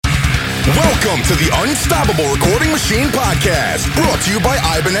Welcome to the Unstoppable Recording Machine Podcast, brought to you by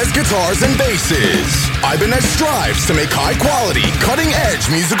Ibanez Guitars and Basses. Ibanez strives to make high-quality,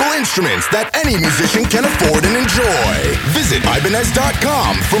 cutting-edge musical instruments that any musician can afford and enjoy. Visit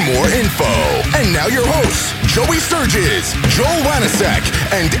Ibanez.com for more info. And now your hosts, Joey Sturgis, Joel Wanasek,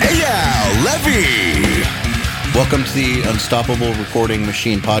 and Eyal Levy. Welcome to the Unstoppable Recording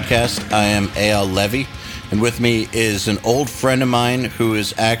Machine Podcast. I am Eyal Levy. And with me is an old friend of mine who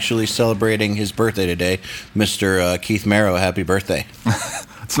is actually celebrating his birthday today, Mr. Keith Marrow. Happy birthday.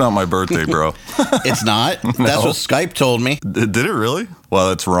 It's not my birthday, bro. It's not? No. That's what Skype told me. Did it really? Well,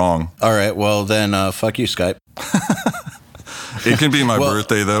 that's wrong. All right, well then, fuck you, Skype. It can be my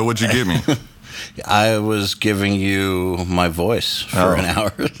birthday, though. What'd you give me? I was giving you my voice for an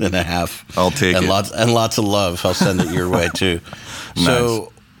hour and a half. I'll take it. Lots of love. I'll send it your way, too. Nice.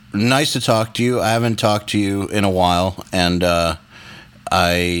 So, nice to talk to you. I haven't talked to you in a while, and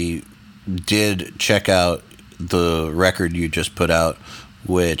I did check out the record you just put out,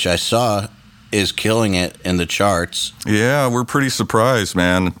 which I saw is killing it in the charts. Yeah, we're pretty surprised,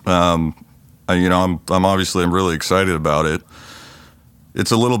 man. I'm really excited about it.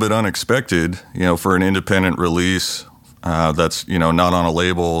 It's a little bit unexpected, for an independent release that's, not on a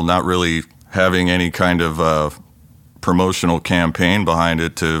label, not really having any kind of promotional campaign behind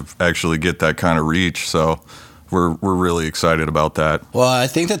it to actually get that kind of reach. So we're really excited about that. Well, I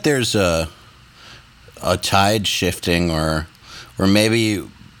think that there's a tide shifting, or maybe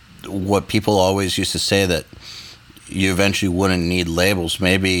what people always used to say, that you eventually wouldn't need labels.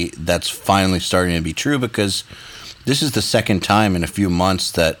 Maybe that's finally starting to be true, because this is the second time in a few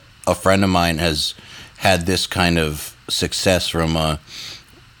months that a friend of mine has had this kind of success from an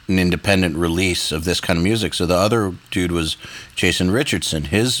independent release of this kind of music. So the other dude was Jason Richardson.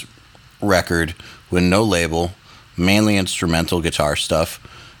 His record with no label, mainly instrumental guitar stuff,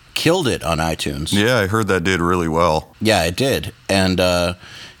 killed it on iTunes. Yeah, I heard that did really well. Yeah, it did. And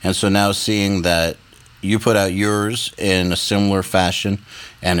so now seeing that you put out yours in a similar fashion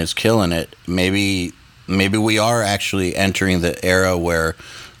and it's killing it, maybe we are actually entering the era where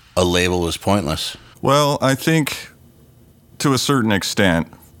a label is pointless. Well, I think to a certain extent,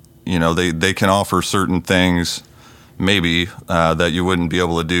 they can offer certain things maybe that you wouldn't be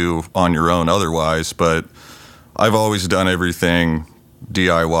able to do on your own otherwise, but I've always done everything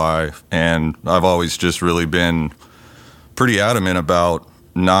DIY, and I've always just really been pretty adamant about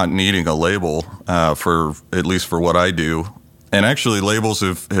not needing a label for at least for what I do. And actually labels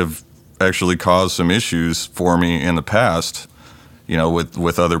have actually caused some issues for me in the past,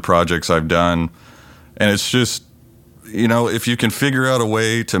 with other projects I've done. And it's just, if you can figure out a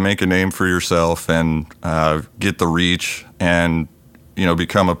way to make a name for yourself and get the reach and,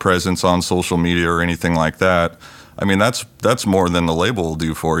 become a presence on social media or anything like that, I mean, that's more than the label will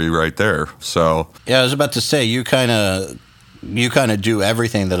do for you right there. So yeah, I was about to say, you kind of do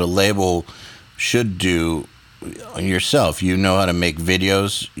everything that a label should do yourself. You know how to make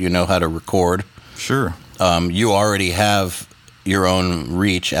videos. You know how to record. Sure. You already have your own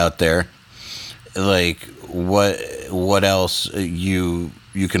reach out there. Like, what else? You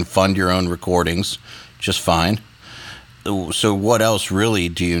can fund your own recordings just fine. So what else really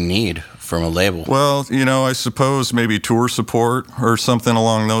do you need from a label? Well, I suppose maybe tour support or something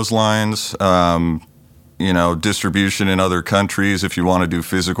along those lines. Distribution in other countries if you want to do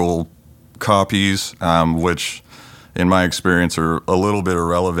physical copies, which in my experience are a little bit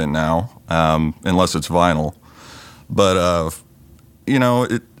irrelevant now, unless it's vinyl. But,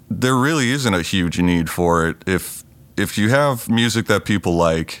 there really isn't a huge need for it. If you have music that people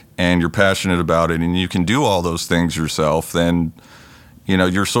like and you're passionate about it and you can do all those things yourself, then,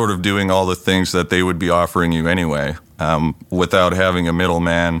 you're sort of doing all the things that they would be offering you anyway, without having a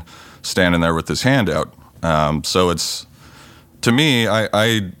middleman standing there with his hand out. So it's, to me,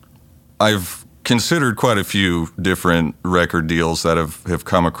 I've considered quite a few different record deals that have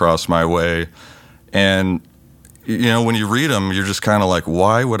come across my way. And, when you read them, you're just kind of like,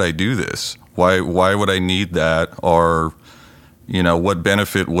 why would I do this? Why would I need that? Or, what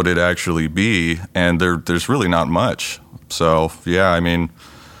benefit would it actually be? And there's really not much. So, yeah, I mean,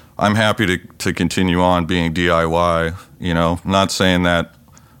 I'm happy to continue on being DIY, not saying that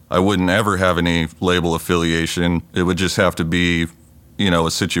I wouldn't ever have any label affiliation. It would just have to be,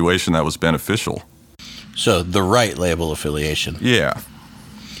 a situation that was beneficial. So the right label affiliation. Yeah,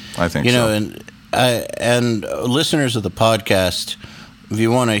 I think so. And listeners of the podcast, if you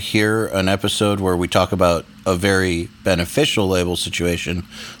want to hear an episode where we talk about a very beneficial label situation,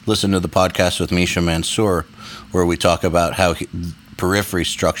 listen to the podcast with Misha Mansour, where we talk about how Periphery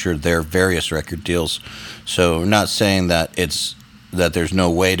structured their various record deals. So not saying that it's that there's no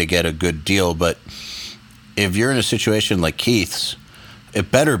way to get a good deal, but if you're in a situation like Keith's, it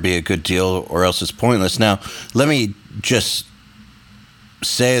better be a good deal or else it's pointless. Now, let me just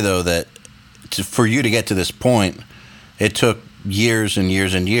say, though, that for you to get to this point, it took years and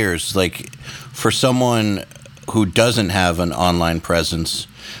years and years. Like, for someone who doesn't have an online presence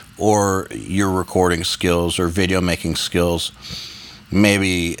or your recording skills or video making skills,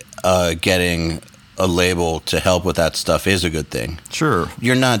 maybe getting a label to help with that stuff is a good thing. Sure.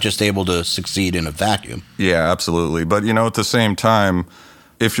 You're not just able to succeed in a vacuum. Yeah, absolutely. But, at the same time,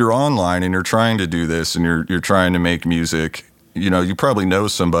 if you're online and you're trying to do this and you're trying to make music, you probably know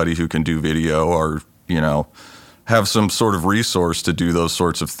somebody who can do video or, have some sort of resource to do those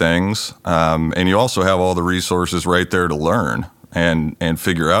sorts of things. And you also have all the resources right there to learn and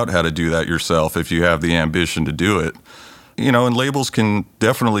figure out how to do that yourself if you have the ambition to do it. And labels can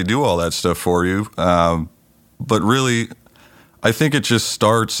definitely do all that stuff for you. But really, I think it just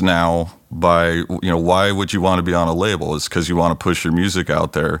starts now by, why would you want to be on a label? It's because you want to push your music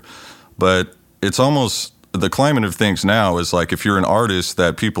out there. But it's almost, the climate of things now is like, if you're an artist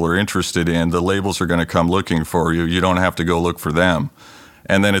that people are interested in, the labels are going to come looking for you. You don't have to go look for them.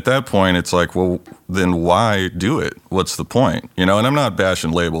 And then at that point, it's like, well, then why do it? What's the point? And I'm not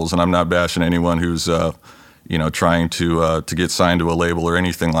bashing labels, and I'm not bashing anyone who's, trying to get signed to a label or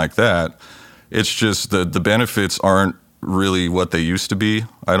anything like that. It's just the benefits aren't really what they used to be,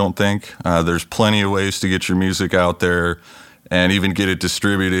 I don't think. There's plenty of ways to get your music out there and even get it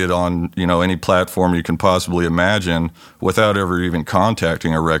distributed on, any platform you can possibly imagine without ever even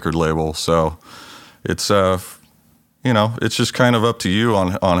contacting a record label. So it's, it's just kind of up to you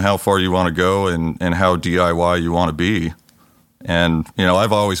on how far you want to go and how DIY you want to be. And,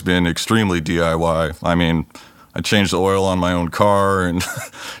 I've always been extremely DIY. I mean, I change the oil on my own car and,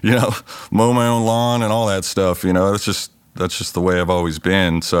 mow my own lawn and all that stuff. That's just the way I've always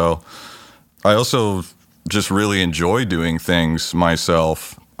been. So I also just really enjoy doing things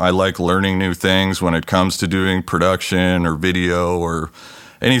myself. I like learning new things when it comes to doing production or video or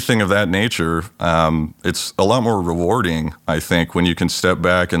anything of that nature. It's a lot more rewarding, I think, when you can step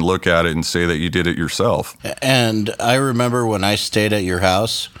back and look at it and say that you did it yourself. And I remember when I stayed at your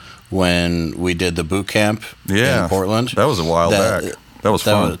house when we did the boot camp in Portland. That was a while back. That was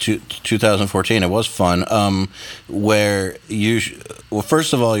fun. 2014. It was fun. Where well,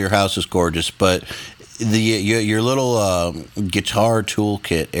 first of all, your house is gorgeous, but your little guitar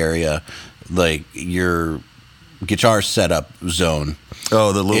toolkit area, like your guitar setup zone.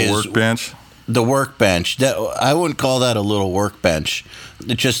 Oh, the little workbench? The workbench. That, I wouldn't call that a little workbench.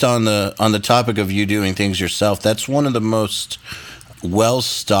 Just on the topic of you doing things yourself, that's one of the most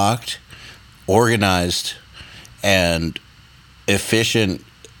well-stocked, organized, and efficient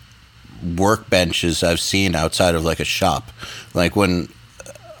workbenches I've seen outside of like a shop. Like when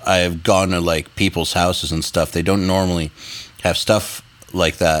I've gone to like people's houses and stuff, they don't normally have stuff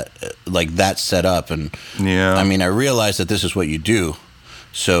like that set up. And yeah, I mean, I realize that this is what you do,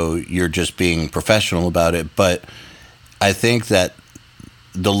 so you're just being professional about it. But I think that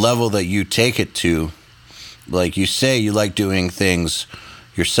the level that you take it to, like you say, you like doing things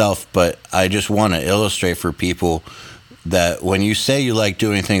yourself, but I just want to illustrate for people that when you say you like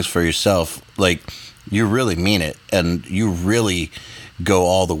doing things for yourself, like you really mean it, and you really go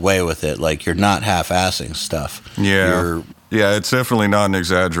all the way with it. Like you're not half-assing stuff. Yeah. Yeah, it's definitely not an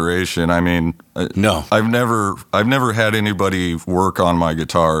exaggeration. I mean, no, I've never had anybody work on my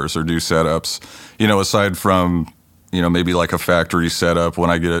guitars or do setups, aside from, maybe like a factory setup when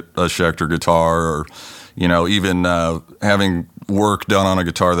I get a Schecter guitar, or, even having work done on a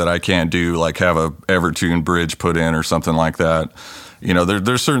guitar that I can't do, like have a Evertune bridge put in or something like that.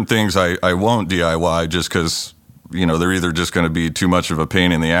 There's certain things I won't DIY just because, they're either just going to be too much of a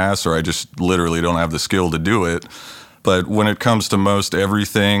pain in the ass, or I just literally don't have the skill to do it. But when it comes to most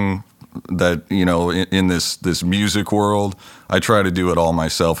everything that, in this music world, I try to do it all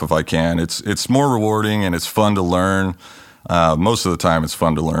myself if I can. It's more rewarding and it's fun to learn. Most of the time it's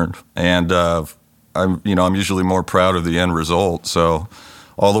fun to learn. And I'm usually more proud of the end result. So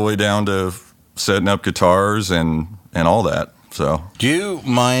all the way down to setting up guitars and all that. So do you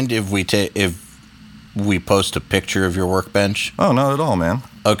mind if we post a picture of your workbench? Oh, not at all, man.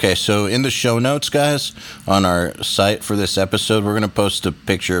 Okay, so in the show notes, guys, on our site for this episode, we're going to post a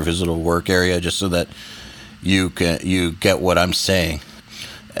picture of his little work area just so that you get what I'm saying.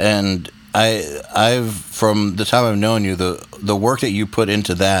 And I've from the time I've known you, the work that you put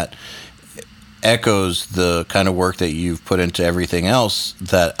into that echoes the kind of work that you've put into everything else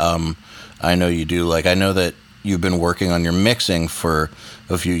that I know you do. Like I know that you've been working on your mixing for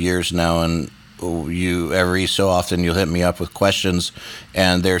a few years now, and you every so often you'll hit me up with questions,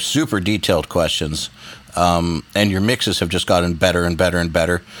 and they're super detailed questions. And your mixes have just gotten better and better and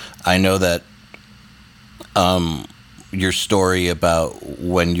better. I know that your story about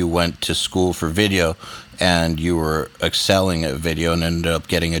when you went to school for video and you were excelling at video and ended up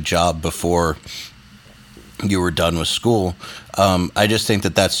getting a job before you were done with school. I just think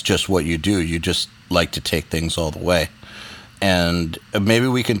that that's just what you do. You just like to take things all the way. And maybe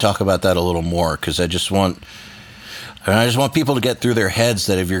we can talk about that a little more, because I just want people to get through their heads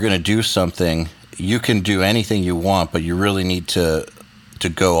that if you're going to do something, you can do anything you want, but you really need to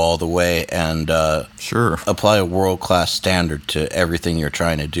go all the way and sure, apply a world-class standard to everything you're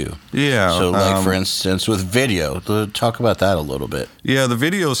trying to do. Yeah. So, like, for instance, with video, talk about that a little bit. Yeah, the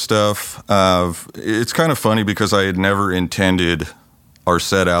video stuff, it's kind of funny because I had never intended or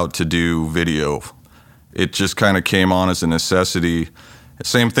set out to do video. It just kind of came on as a necessity.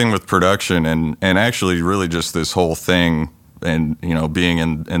 Same thing with production, and actually really just this whole thing, and, you know, being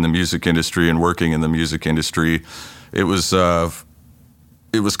in the music industry and working in the music industry, it was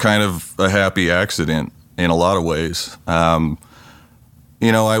kind of a happy accident in a lot of ways.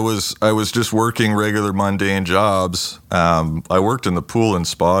 You know, I was just working regular mundane jobs. I worked in the pool and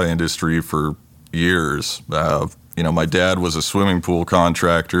spa industry for years. You know, my dad was a swimming pool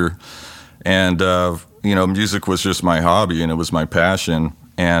contractor, and you know, music was just my hobby and it was my passion.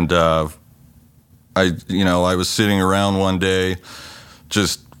 And I was sitting around one day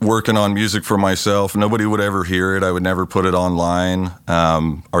just working on music for myself. Nobody would ever hear it. I would never put it online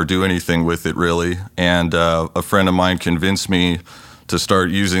or do anything with it, really. And a friend of mine convinced me to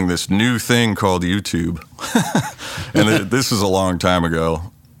start using this new thing called YouTube. And this is a long time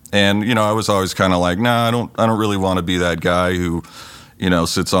ago. And, you know, I was always kind of like, nah, I don't really want to be that guy who, you know,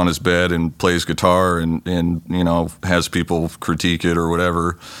 sits on his bed and plays guitar and you know, has people critique it or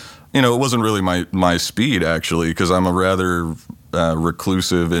whatever. You know, it wasn't really my speed, actually, because I'm a rather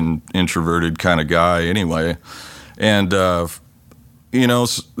reclusive and introverted kind of guy anyway. And, you know,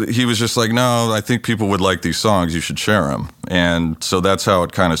 he was just like, no, I think people would like these songs. You should share them. And so that's how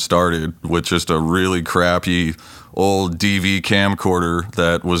it kind of started, with just a really crappy old DV camcorder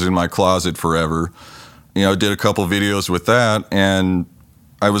that was in my closet forever. You know, did a couple videos with that, and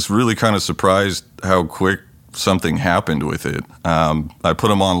I was really kind of surprised how quick something happened with it. I put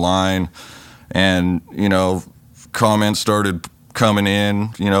them online, and, you know, comments started coming in.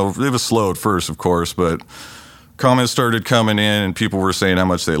 You know, it was slow at first, of course, but comments started coming in, and people were saying how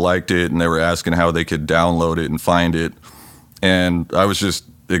much they liked it, and they were asking how they could download it and find it. And I was just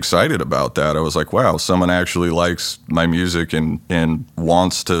excited about that. I was like, wow, someone actually likes my music and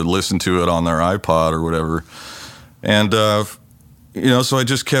wants to listen to it on their iPod or whatever. And, you know, so I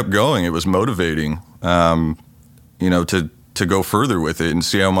just kept going. It was motivating, you know, to go further with it and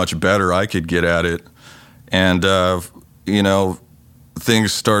see how much better I could get at it. And, you know,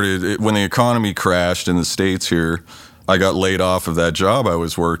 things started, when the economy crashed in the States here, I got laid off of that job I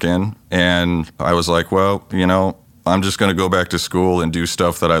was working. And I was like, well, you know, I'm just going to go back to school and do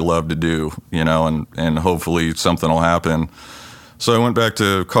stuff that I love to do, you know, and hopefully something will happen. So I went back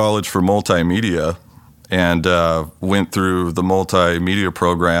to college for multimedia and went through the multimedia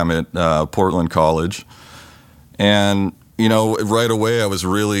program at Portland College. And, you know, right away I was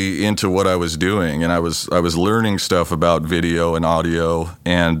really into what I was doing, and I was learning stuff about video and audio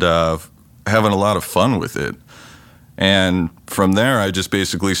and having a lot of fun with it. And from there, I just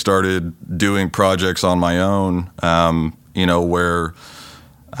basically started doing projects on my own, you know, where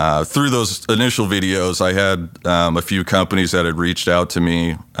through those initial videos, I had a few companies that had reached out to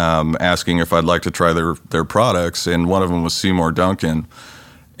me asking if I'd like to try their products, and one of them was Seymour Duncan.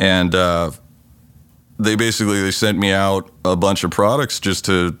 And they sent me out a bunch of products just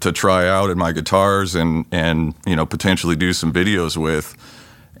to try out in my guitars and you know, potentially do some videos with.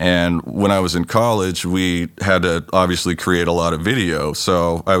 And when I was in college, we had to obviously create a lot of video.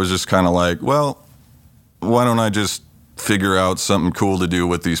 So I was just kind of like, well, why don't I just figure out something cool to do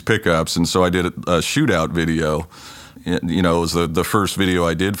with these pickups? And so I did a shootout video. You know, it was the first video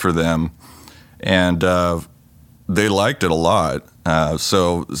I did for them. And they liked it a lot.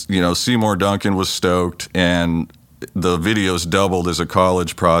 So, you know, Seymour Duncan was stoked, and the videos doubled as a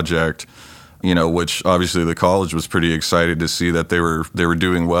college project. You know, which obviously the college was pretty excited to see that they were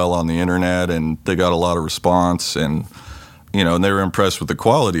doing well on the internet, and they got a lot of response, and, you know, and they were impressed with the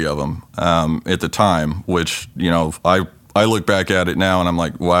quality of them at the time, which, you know, I look back at it now and I'm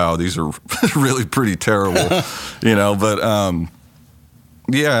like, wow, these are really pretty terrible, you know, but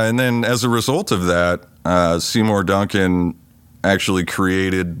yeah. And then as a result of that, Seymour Duncan actually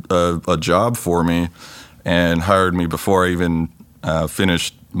created a job for me and hired me before I even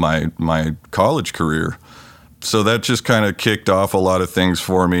finished my college career. So that just kind of kicked off a lot of things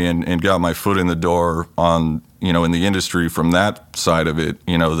for me and got my foot in the door on, in the industry from that side of it,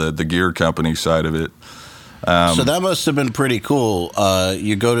 the gear company side of it. So that must have been pretty cool.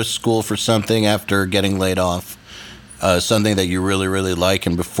 You go to school for something after getting laid off, something that you really, really like,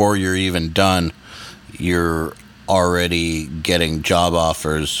 and before you're even done, you're already getting job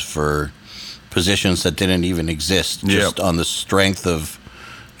offers for positions that didn't even exist, just on the strength of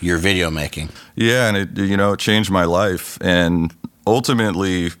your video making. Yeah, and it changed my life. And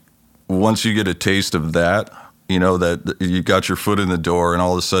ultimately, once you get a taste of that, that you got your foot in the door and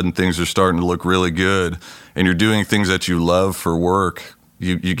all of a sudden things are starting to look really good and you're doing things that you love for work,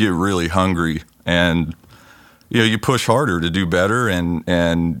 you get really hungry and, you push harder to do better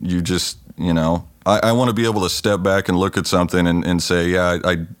and you just, I want to be able to step back and look at something and say, yeah,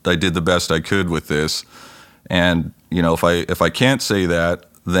 I did the best I could with this. And, if I can't say that,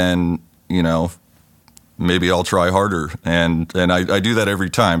 then, maybe I'll try harder. And I do that every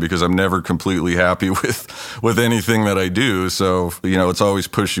time because I'm never completely happy with anything that I do. So, it's always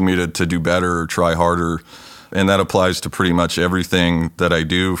pushing me to do better or try harder. And that applies to pretty much everything that I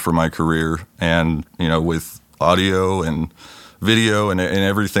do for my career and, with audio and video and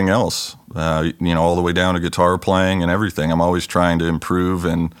everything else, all the way down to guitar playing and everything. I'm always trying to improve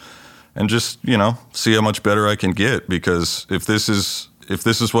and just, see how much better I can get, because if this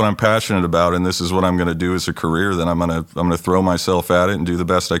is what I'm passionate about and this is what I'm going to do as a career, then I'm going to throw myself at it and do the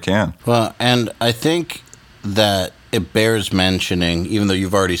best I can. Well, and I think that it bears mentioning, even though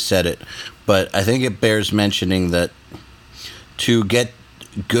you've already said it, but I think it bears mentioning that to get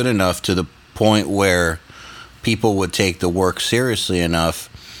good enough to the point where people would take the work seriously enough,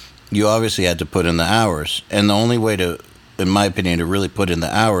 you obviously had to put in the hours. And the only way to, in my opinion, to really put in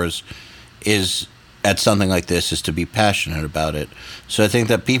the hours is at something like this is to be passionate about it. So I think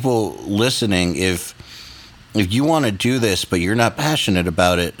that people listening, if you want to do this but you're not passionate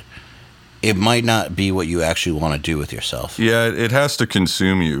about it, it might not be what you actually want to do with yourself. Yeah, it has to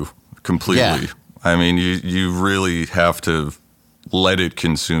consume you completely. Yeah. I mean, you really have to let it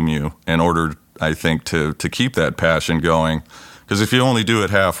consume you in order, I think, to keep that passion going. Because if you only do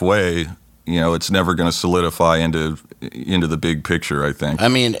it halfway, it's never going to solidify into the big picture, I think. I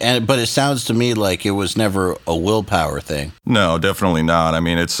mean, but it sounds to me like it was never a willpower thing. No, definitely not. I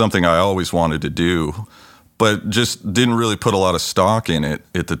mean, it's something I always wanted to do, but just didn't really put a lot of stock in it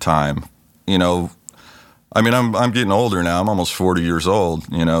at the time. I mean, I'm getting older now. I'm almost 40 years old,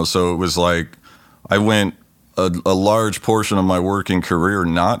 so it was like I went a large portion of my working career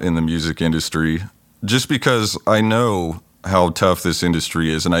not in the music industry just because I know how tough this industry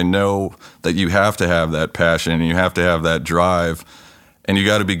is, and I know that you have to have that passion and you have to have that drive and you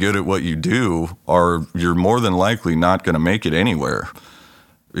got to be good at what you do, or you're more than likely not going to make it anywhere,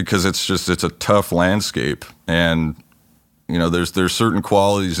 because it's a tough landscape. And there's certain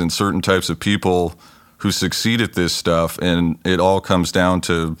qualities and certain types of people who succeed at this stuff, and it all comes down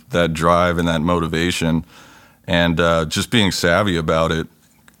to that drive and that motivation and just being savvy about it.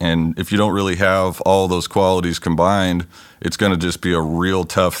 And if you don't really have all those qualities combined, it's going to just be a real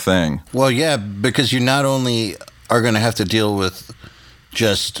tough thing. Well, yeah, because you not only are going to have to deal with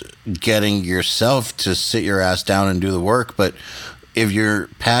just getting yourself to sit your ass down and do the work, but if your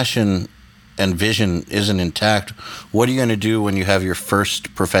passion and vision isn't intact, what are you going to do when you have your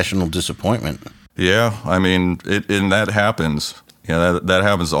first professional disappointment? Yeah, I mean, and that happens. That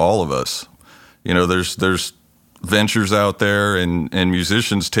happens to all of us. There's ventures out there, and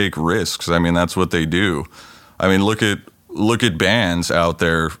musicians take risks. I mean, that's what they do. I mean, look at bands out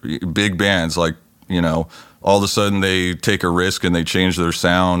there, big bands, like, all of a sudden they take a risk and they change their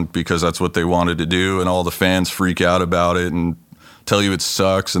sound because that's what they wanted to do, and all the fans freak out about it and tell you it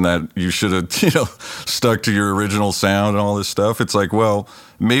sucks and that you should have, stuck to your original sound and all this stuff. It's like, well,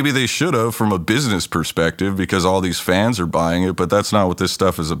 maybe they should have from a business perspective because all these fans are buying it, but that's not what this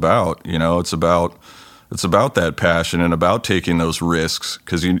stuff is about. It's about that passion and about taking those risks,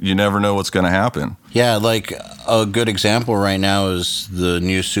 because you never know what's going to happen. Yeah, like a good example right now is the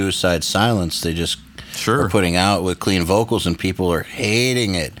new Suicide Silence. They just are putting out with clean vocals, and people are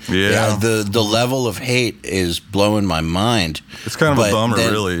hating it. Yeah. The level of hate is blowing my mind. It's kind of a bummer,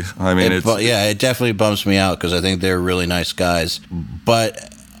 really. I mean, it definitely bums me out because I think they're really nice guys.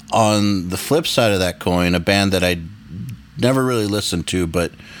 But on the flip side of that coin, a band that I never really listened to,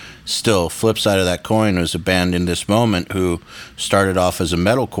 but still, flip side of that coin was a band in this moment who started off as a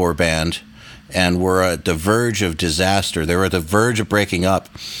metalcore band and were at the verge of disaster. They were at the verge of breaking up,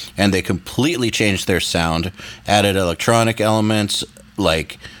 and they completely changed their sound, added electronic elements,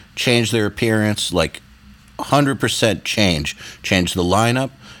 like changed their appearance, like 100% changed the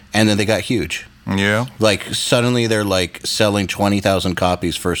lineup, and then they got huge. Yeah. Like suddenly they're like selling 20,000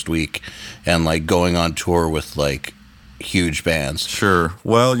 copies first week and like going on tour with like huge bands. Sure.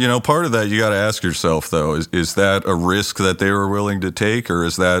 Well, part of that you got to ask yourself though, is that a risk that they were willing to take, or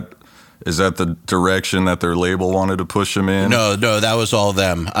is that the direction that their label wanted to push them in? No, that was all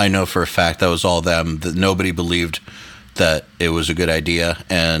them. I know for a fact that was all them. That nobody believed that it was a good idea,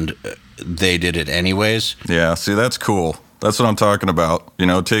 and they did it anyways. Yeah, see, that's cool. That's what I'm talking about,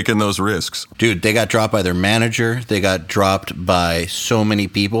 taking those risks. Dude, they got dropped by their manager. They got dropped by so many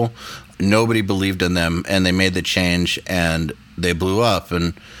people. Nobody believed in them, and they made the change, and they blew up.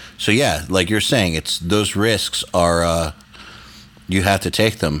 And so, yeah, like you're saying, it's those risks are... you have to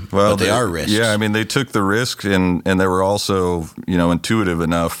take them, but they are risks. Yeah, I mean, they took the risk, and they were also, intuitive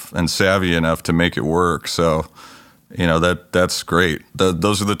enough and savvy enough to make it work. So, that's great.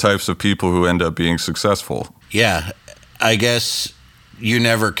 Those are the types of people who end up being successful. Yeah, I guess you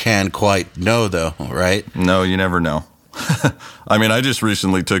never can quite know, though, right? No, you never know. I mean, I just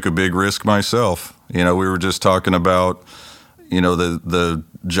recently took a big risk myself. We were just talking about, the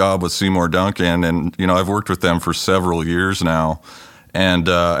job with Seymour Duncan, and I've worked with them for several years now, and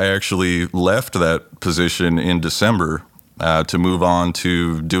I actually left that position in December to move on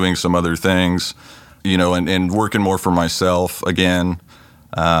to doing some other things, and working more for myself again,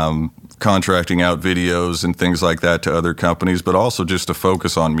 contracting out videos and things like that to other companies, but also just to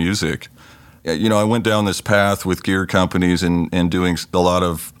focus on music. I went down this path with gear companies and doing a lot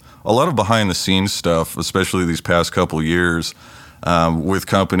of behind the scenes stuff, especially these past couple of years. With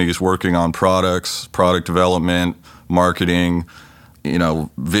companies working on products, product development, marketing,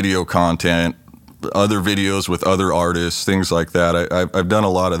 video content, other videos with other artists, things like that. I've done a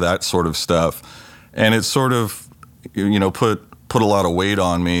lot of that sort of stuff, and it sort of, put a lot of weight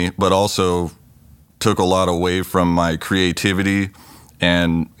on me, but also took a lot away from my creativity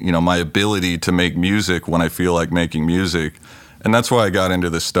and, my ability to make music when I feel like making music. And that's why I got into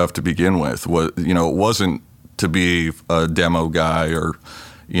this stuff to begin with. It wasn't to be a demo guy or,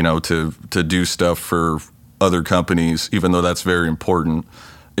 to do stuff for other companies, even though that's very important.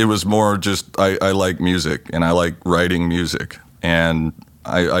 It was more just I like music and I like writing music. And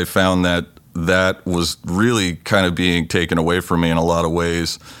I found that was really kind of being taken away from me in a lot of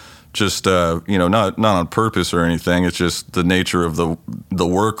ways. Just, not on purpose or anything. It's just the nature of the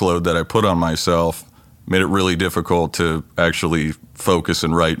workload that I put on myself made it really difficult to actually focus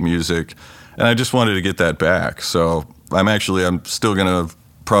and write music. And I just wanted to get that back. So I'm still going to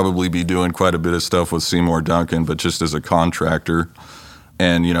probably be doing quite a bit of stuff with Seymour Duncan, but just as a contractor.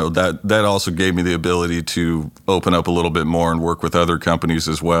 And, that also gave me the ability to open up a little bit more and work with other companies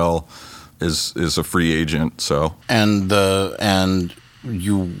as well as a free agent. So and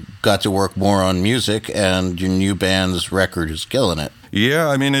you got to work more on music, and your new band's record is killing it. Yeah,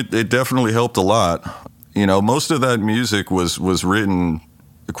 I mean, it definitely helped a lot. Most of that music was written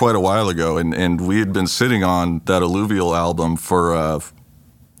quite a while ago, and we had been sitting on that Alluvial album for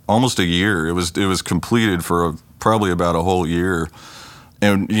almost a year. It was completed for probably about a whole year.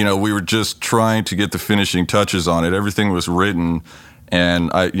 And, we were just trying to get the finishing touches on it. Everything was written, and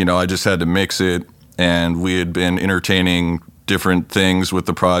I just had to mix it, and we had been entertaining different things with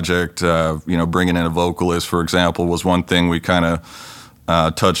the project. Bringing in a vocalist, for example, was one thing we kind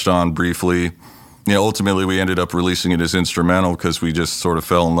of touched on briefly. Ultimately we ended up releasing it as instrumental because we just sort of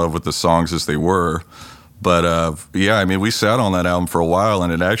fell in love with the songs as they were. But we sat on that album for a while,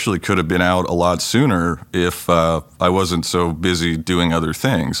 and it actually could have been out a lot sooner if I wasn't so busy doing other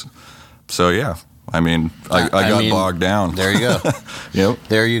things. So yeah, I got bogged down. There you go. Yep.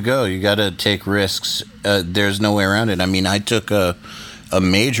 There you go. You got to take risks. There's no way around it. I took a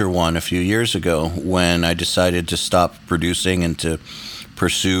major one a few years ago when I decided to stop producing and to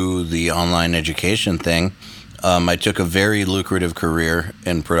pursue the online education thing. I took a very lucrative career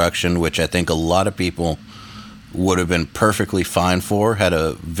in production, which I think a lot of people would have been perfectly fine for. Had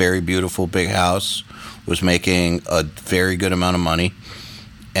a very beautiful big house, was making a very good amount of money,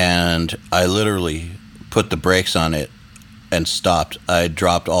 and I literally put the brakes on it and stopped. I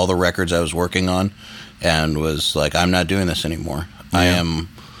dropped all the records I was working on and was like, I'm not doing this anymore. Yeah. I am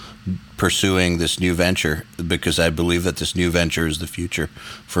pursuing this new venture because I believe that this new venture is the future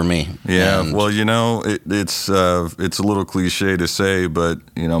for me. Yeah, well, it's a little cliche to say, but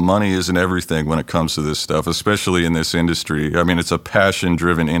money isn't everything when it comes to this stuff, especially in this industry. It's a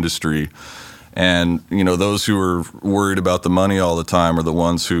passion-driven industry, and those who are worried about the money all the time are the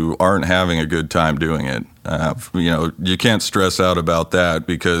ones who aren't having a good time doing it. You can't stress out about that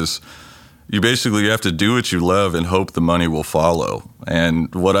because you basically have to do what you love and hope the money will follow.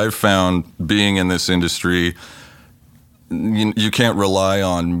 And what I've found being in this industry, you can't rely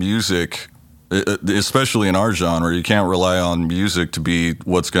on music, especially in our genre. You can't rely on music to be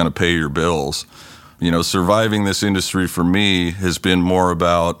what's going to pay your bills. Surviving this industry for me has been more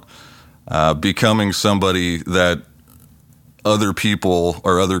about becoming somebody that other people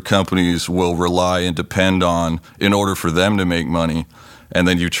or other companies will rely and depend on in order for them to make money. And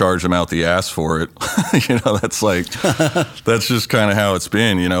then you charge them out the ass for it. That's like, that's just kind of how it's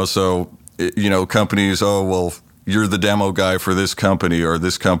been, So, companies, oh, well, you're the demo guy for this company, or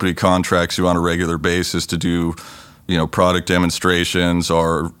this company contracts you on a regular basis to do, product demonstrations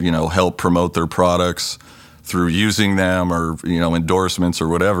or, help promote their products through using them, or, endorsements or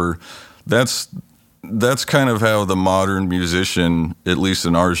whatever. That's kind of how the modern musician, at least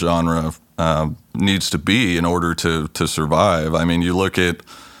in our genre, needs to be in order to survive. I mean, you look at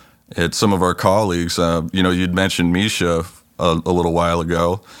some of our colleagues, you'd mentioned Misha a little while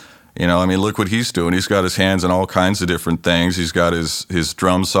ago. Look what he's doing. He's got his hands in all kinds of different things. He's got his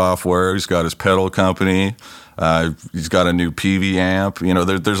drum software. He's got his pedal company. He's got a new PV amp.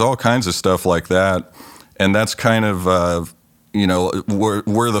 There's all kinds of stuff like that. And that's kind of,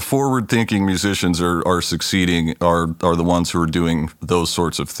 where the forward-thinking musicians are succeeding are the ones who are doing those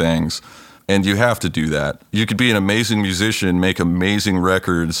sorts of things. And you have to do that. You could be an amazing musician, make amazing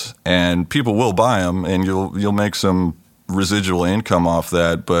records, and people will buy them, and you'll make some residual income off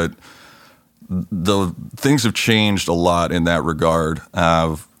that. But the things have changed a lot in that regard.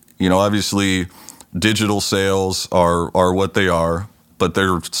 Obviously, digital sales are what they are, but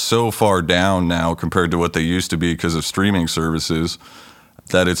they're so far down now compared to what they used to be because of streaming services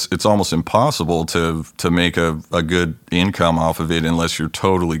that it's almost impossible to make a good income off of it unless you're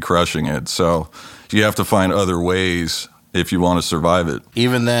totally crushing it. So you have to find other ways if you want to survive it.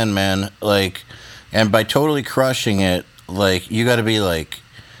 Even then, man, and by totally crushing it, you got to be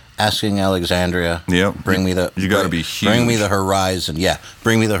Asking Alexandria. Yep. Bring me the. You got to be huge. Bring me the horizon. Yeah.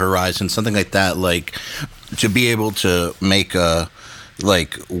 Bring me the horizon. Something like that. To be able to make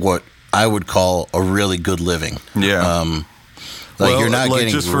what I would call a really good living. Yeah. You're not getting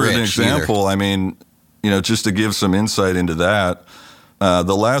just for rich an example, either. Just to give some insight into that,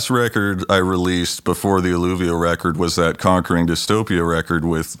 the last record I released before the Alluvial record was that Conquering Dystopia record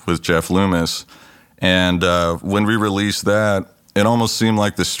with Jeff Loomis. And when we released that, it almost seemed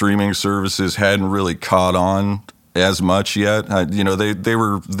like the streaming services hadn't really caught on as much yet. They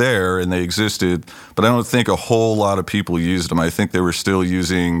were there and they existed, but I don't think a whole lot of people used them. I think they were still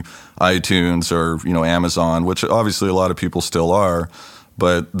using iTunes or, Amazon, which obviously a lot of people still are.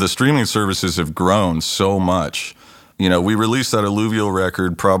 But the streaming services have grown so much. We released that Alluvial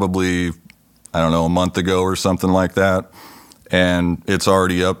record probably, a month ago or something like that. And it's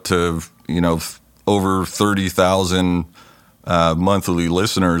already up to, over 30,000 monthly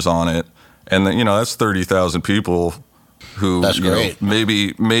listeners on it. And that's 30,000 people who, that's great.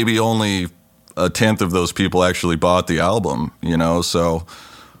 Maybe only a tenth of those people actually bought the album, So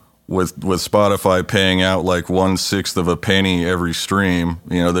with Spotify paying out 1/6 of a penny every stream,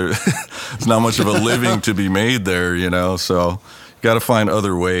 there's not much of a living to be made there, So you got to find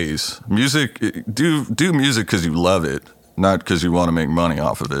other ways. Music, do music because you love it, not because you want to make money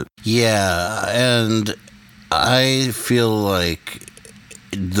off of it. Yeah, and I feel like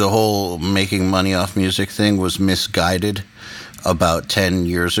the whole making money off music thing was misguided about 10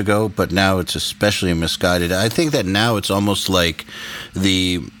 years ago, but now it's especially misguided. I think that now it's almost like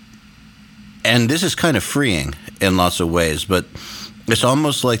and this is kind of freeing in lots of ways, but it's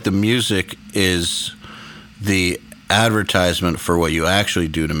almost like the music is the advertisement for what you actually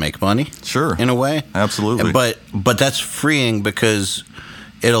do to make money. Sure. In a way. Absolutely. But that's freeing because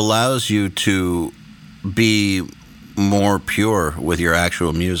it allows you to be more pure with your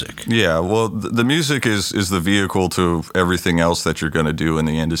actual music. Yeah, well, the music is the vehicle to everything else that you're going to do in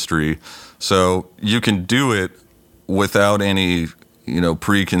the industry. So you can do it without any,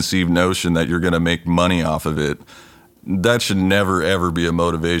 preconceived notion that you're going to make money off of it. That should never, ever be a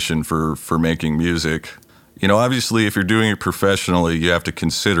motivation for making music. Obviously, if you're doing it professionally, you have to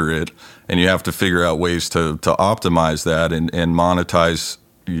consider it, and you have to figure out ways to optimize that and monetize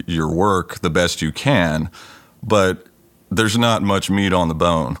your work the best you can. But there's not much meat on the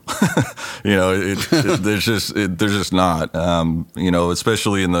bone. There's just not.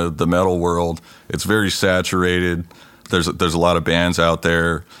 Especially in the metal world, it's very saturated. There's a lot of bands out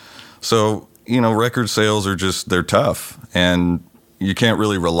there. So, record sales are they're tough, and you can't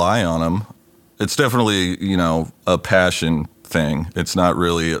really rely on them. It's definitely, a passion thing. It's not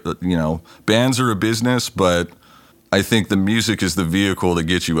really, bands are a business, but I think the music is the vehicle to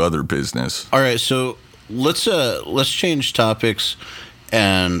get you other business. All right, so let's change topics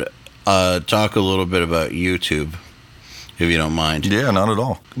and talk a little bit about YouTube. if you don't mind. Yeah, not at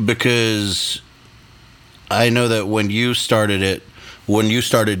all. Because I know that when you started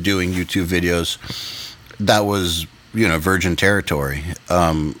doing YouTube videos, that was, virgin territory.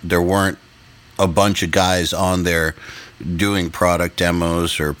 There weren't a bunch of guys on there doing product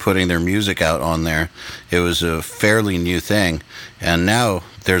demos or putting their music out on there. It was a fairly new thing. And now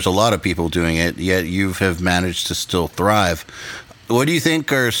there's a lot of people doing it, yet you have managed to still thrive. What do you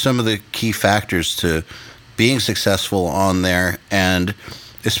think are some of the key factors to being successful on there, and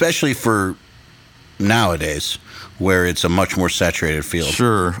especially for nowadays where it's a much more saturated field?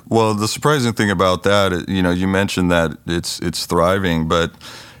 Sure. Well, the surprising thing about that, you mentioned that it's thriving, but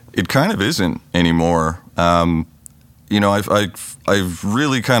it kind of isn't anymore. I've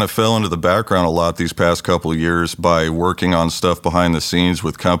really kind of fell into the background a lot these past couple of years by working on stuff behind the scenes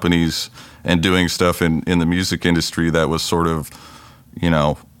with companies and doing stuff in the music industry that was sort of,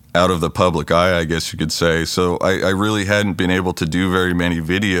 out of the public eye, I guess you could say. So I really hadn't been able to do very many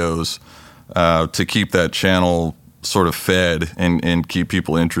videos to keep that channel sort of fed and keep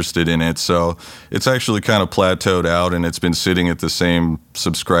people interested in it. So it's actually kind of plateaued out, and it's been sitting at the same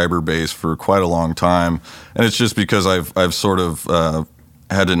subscriber base for quite a long time. And it's just because I've sort of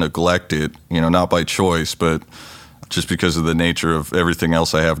had to neglect it, not by choice, but just because of the nature of everything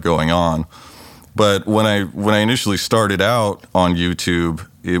else I have going on. But when I initially started out on YouTube,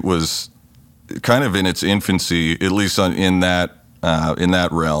 it was kind of in its infancy, at least in that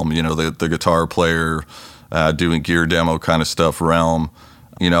realm, the guitar player, doing gear demo kind of stuff realm.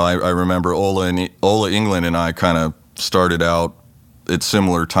 I remember Ola England and I kind of started out at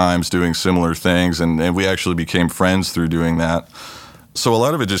similar times doing similar things, and we actually became friends through doing that. So a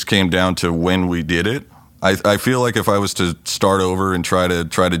lot of it just came down to when we did it. I feel like if I was to start over and try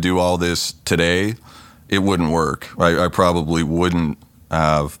to do all this today, it wouldn't work. I probably wouldn't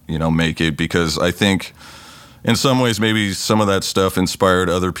make it, because I think in some ways maybe some of that stuff inspired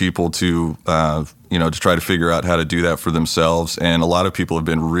other people to to try to figure out how to do that for themselves, and a lot of people have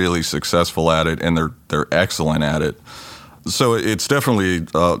been really successful at it, and they're excellent at it. So it's definitely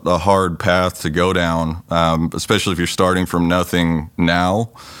a hard path to go down, especially if you're starting from nothing now.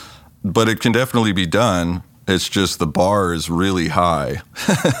 But it can definitely be done. It's just the bar is really high,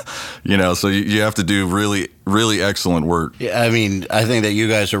 so you have to do really, really excellent work. Yeah, I mean, I think that you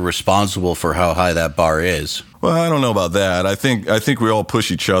guys are responsible for how high that bar is. Well, I don't know about that. I think we all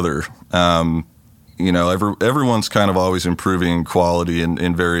push each other. Everyone's kind of always improving quality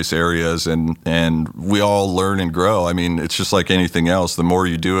in various areas, and we all learn and grow. I mean, it's just like anything else. The more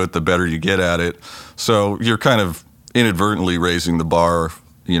you do it, the better you get at it. So you're kind of inadvertently raising the bar,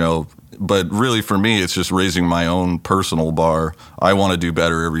 but really for me, it's just raising my own personal bar. I want to do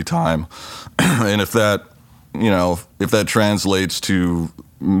better every time. And if that translates to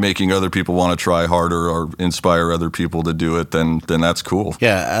making other people want to try harder or inspire other people to do it, then that's cool.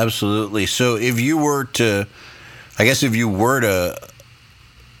 Yeah, absolutely. So if you were to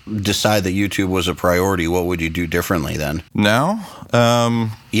decide that YouTube was a priority, what would you do differently then? Now?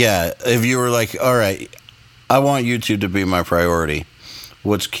 Yeah, if you were like, all right, I want YouTube to be my priority,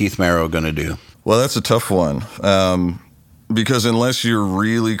 what's Keith Marrow going to do? Well, that's a tough one. Because unless you're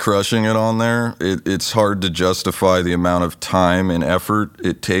really crushing it on there, it's hard to justify the amount of time and effort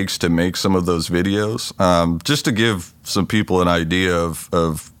it takes to make some of those videos. Just to give some people an idea of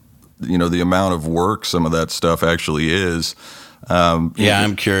the amount of work some of that stuff actually is.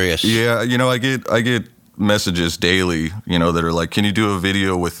 I'm curious. Yeah, I get messages daily, that are like, can you do a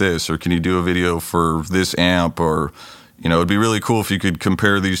video with this, or can you do a video for this amp, or it'd be really cool if you could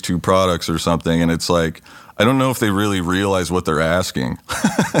compare these two products or something. And it's like, I don't know if they really realize what they're asking,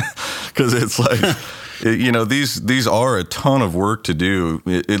 because it's like, these are a ton of work to do.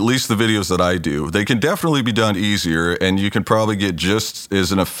 At least the videos that I do, they can definitely be done easier, and you can probably get just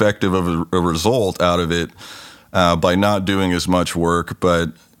as an effective of a result out of it by not doing as much work.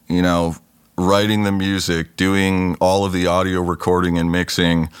 But writing the music, doing all of the audio recording and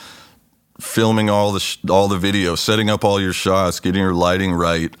mixing, filming all the video, setting up all your shots, getting your lighting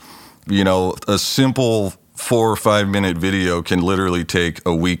right. A simple 4 or 5 minute video can literally take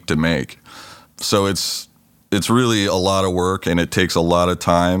a week to make. So it's really a lot of work, and it takes a lot of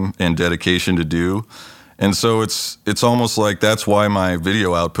time and dedication to do. And so it's almost like that's why my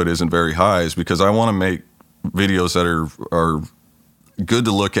video output isn't very high, is because I want to make videos that are good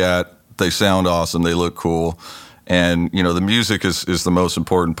to look at. They sound awesome. They look cool. And, the music is the most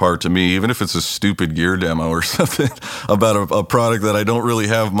important part to me, even if it's a stupid gear demo or something about a product that I don't really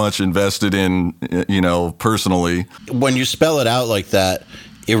have much invested in, personally. When you spell it out like that,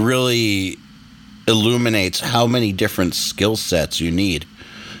 it really illuminates how many different skill sets you need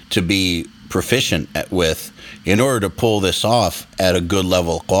to be proficient with in order to pull this off at a good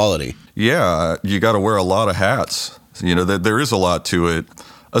level of quality. Yeah, you got to wear a lot of hats. You know, there is a lot to it,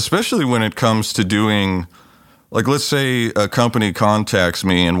 especially when it comes to doing, like, let's say a company contacts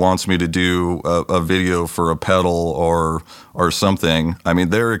me and wants me to do a video for a pedal or something. I mean,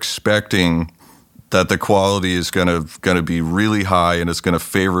 they're expecting that the quality is going to be really high and it's going to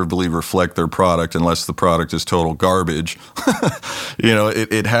favorably reflect their product, unless the product is total garbage. You know,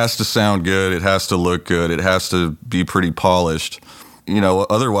 it has to sound good. It has to look good. It has to be pretty polished. You know,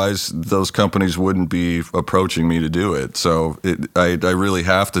 otherwise those companies wouldn't be approaching me to do it. So I really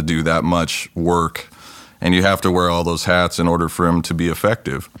have to do that much work, and you have to wear all those hats in order for them to be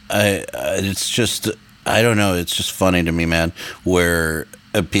effective. It's just, I don't know, it's just funny to me, man, where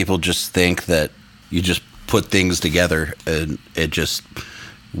people just think that you just put things together and it just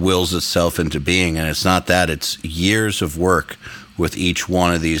wills itself into being. And it's not that. It's years of work with each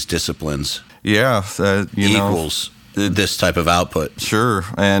one of these disciplines. Yeah. Equals this type of output. Sure.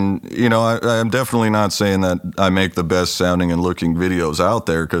 And, you know, I'm definitely not saying that I make the best sounding and looking videos out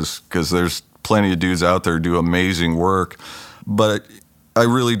there, because there's plenty of dudes out there who do amazing work. But I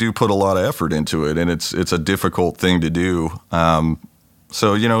really do put a lot of effort into it, and it's a difficult thing to do.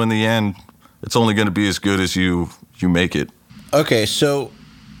 So, you know, in the end, it's only going to be as good as you make it. Okay, so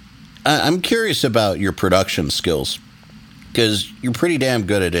I'm curious about your production skills, because you're pretty damn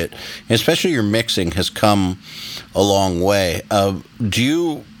good at it, and especially your mixing has come a long way. Have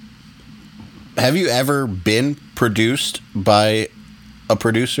you ever been produced by a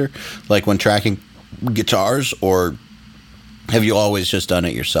producer, like when tracking guitars, or have you always just done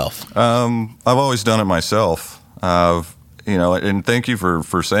it yourself? I've always done it myself. You know, and thank you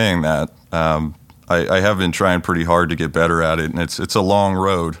for saying that. I have been trying pretty hard to get better at it, and it's a long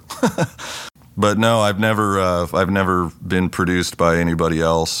road. But no, I've never been produced by anybody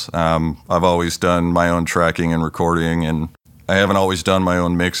else. I've always done my own tracking and recording, and I haven't always done my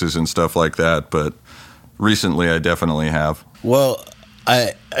own mixes and stuff like that. But recently, I definitely have. Well,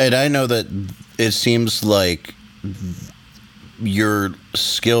 I know that it seems like your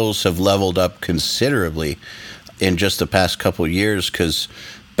skills have leveled up considerably in just the past couple of years, because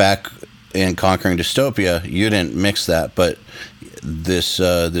back in Conquering Dystopia, you didn't mix that, but this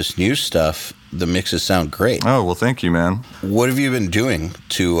new stuff, the mixes sound great. Oh, well, thank you, man. What have you been doing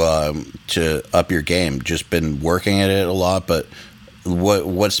to up your game? Just been working at it a lot, but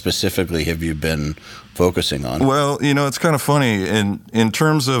what specifically have you been focusing on? Well, you know, it's kind of funny. In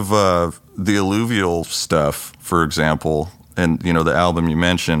terms of the Alluvial stuff, for example, and, you know, the album you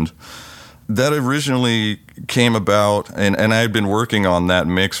mentioned, that originally came about, and I had been working on that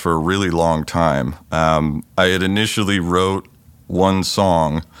mix for a really long time. I had initially wrote one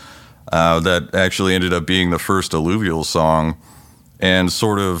song that actually ended up being the first Alluvial song, and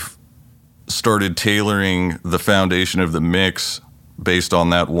sort of started tailoring the foundation of the mix based on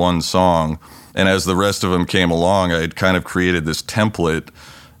that one song. And as the rest of them came along, I had kind of created this template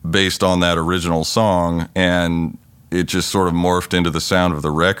based on that original song, and it just sort of morphed into the sound of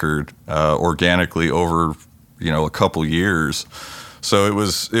the record organically over, you know, a couple years. So it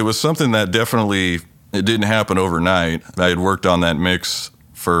was something that definitely, it didn't happen overnight. I had worked on that mix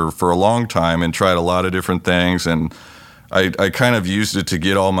for a long time and tried a lot of different things, and I kind of used it to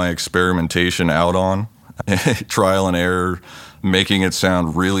get all my experimentation out on, trial and error, making it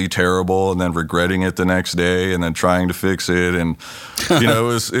sound really terrible and then regretting it the next day and then trying to fix it. And, you know,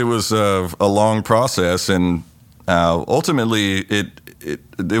 it was a long process, and ultimately,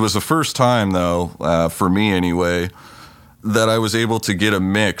 it was the first time, though, for me anyway, that I was able to get a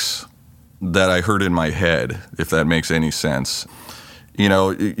mix that I heard in my head, if that makes any sense. You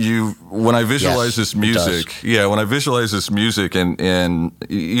know, when I visualize this music, when I visualize this music, and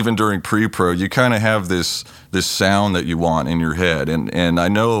even during pre-pro, you kind of have this sound that you want in your head, and I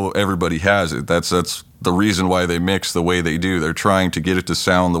know everybody has it. That's the reason why they mix the way they do. They're trying to get it to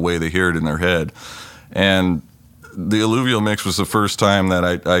sound the way they hear it in their head, and the Alluvial mix was the first time that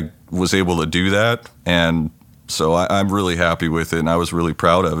I was able to do that, and so I'm really happy with it, and I was really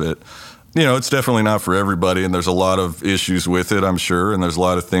proud of it. You know, it's definitely not for everybody, and there's a lot of issues with it, I'm sure, and there's a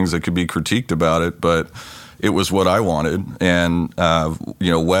lot of things that could be critiqued about it, but it was what I wanted, and, you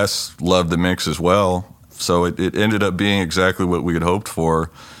know, Wes loved the mix as well, so it ended up being exactly what we had hoped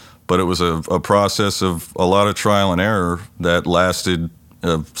for, but it was a process of a lot of trial and error that lasted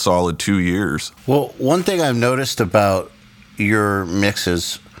a solid 2 years. Well, one thing I've noticed about your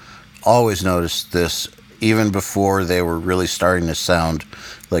mixes, always noticed this, even before they were really starting to sound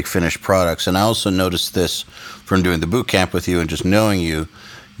like finished products, and I also noticed this from doing the boot camp with you and just knowing you,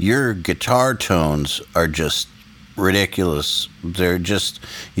 your guitar tones are just ridiculous. They're just,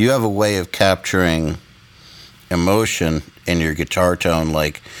 you have a way of capturing emotion in your guitar tone.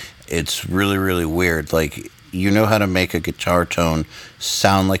 Like, it's really, really weird. Like, you know how to make a guitar tone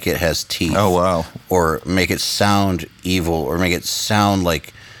sound like it has teeth. Oh, wow. Or make it sound evil, or make it sound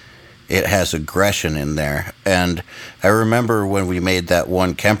like it has aggression in there. And I remember when we made that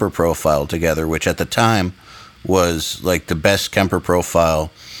one Kemper profile together, which at the time was like the best Kemper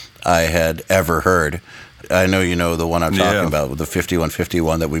profile I had ever heard. I know you know the one I'm talking about, with the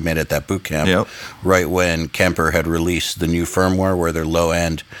 5151 that we made at that boot camp. Yep. Right when Kemper had released the new firmware where their low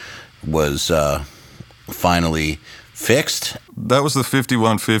end was finally fixed. That was the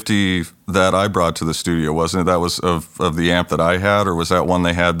 5150 that I brought to the studio, wasn't it? That was of the amp that I had, or was that one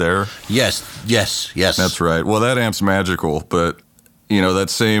they had there? Yes. That's right. Well, that amp's magical, but that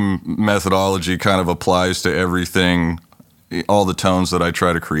same methodology kind of applies to everything, all the tones that I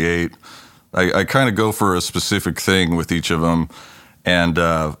try to create. I kind of go for a specific thing with each of them, and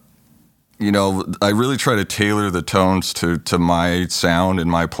I really try to tailor the tones to my sound and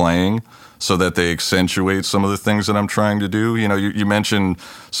my playing, so that they accentuate some of the things that I'm trying to do. You mentioned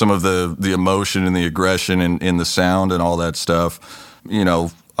some of the emotion and the aggression in the sound and all that stuff.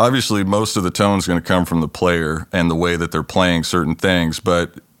 Obviously most of the tone's going to come from the player and the way that they're playing certain things,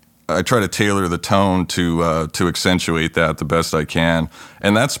 but I try to tailor the tone to accentuate that the best I can.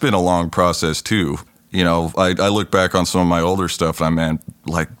 And that's been a long process too. I look back on some of my older stuff and I'm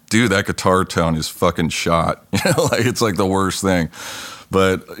like, dude, that guitar tone is fucking shot. It's like the worst thing.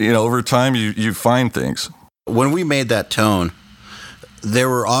 But, over time, you find things. When we made that tone, there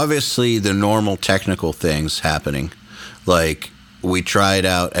were obviously the normal technical things happening. Like, we tried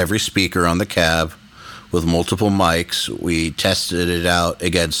out every speaker on the cab with multiple mics. We tested it out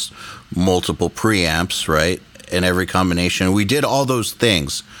against multiple preamps, right? In every combination. We did all those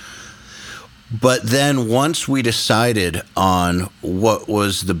things. But then once we decided on what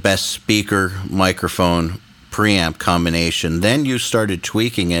was the best speaker, microphone, preamp combination, then you started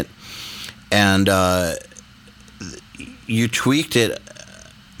tweaking it, and you tweaked it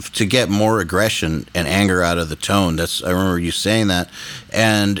to get more aggression and anger out of the tone. I remember you saying that,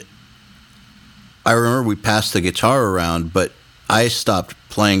 and I remember we passed the guitar around, but I stopped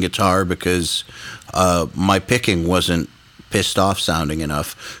playing guitar because my picking wasn't pissed off sounding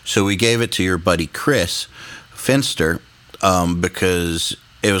enough. So we gave it to your buddy Chris Finster, because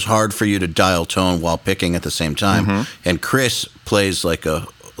it was hard for you to dial tone while picking at the same time. Mm-hmm. And Chris plays like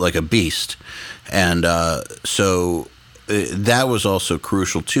a beast. And so that was also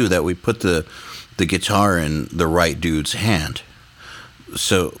crucial too, that we put the guitar in the right dude's hand.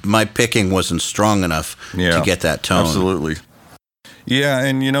 So my picking wasn't strong enough to get that tone. Absolutely. Yeah,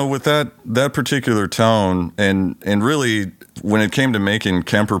 and with that particular tone, and really when it came to making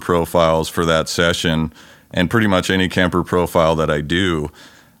Kemper profiles for that session, and pretty much any Kemper profile that I do,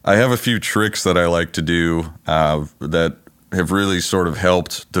 I have a few tricks that I like to do that have really sort of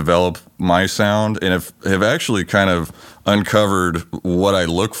helped develop my sound, and have actually kind of uncovered what I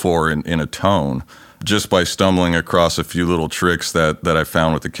look for in a tone just by stumbling across a few little tricks that I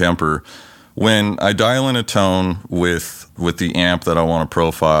found with the Kemper. When I dial in a tone with the amp that I want to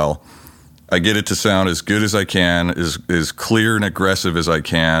profile, I get it to sound as good as I can, as clear and aggressive as I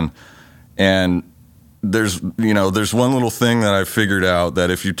can, and there's one little thing that I figured out, that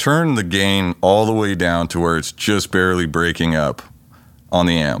if you turn the gain all the way down to where it's just barely breaking up on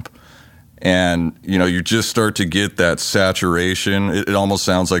the amp, and you just start to get that saturation, it almost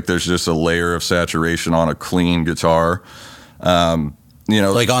sounds like there's just a layer of saturation on a clean guitar.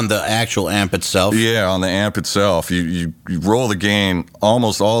 Like on the actual amp itself? Yeah, on the amp itself. You roll the gain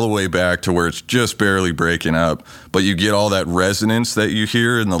almost all the way back to where it's just barely breaking up, but you get all that resonance that you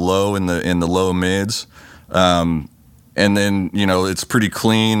hear in the low in the low mids. And then, it's pretty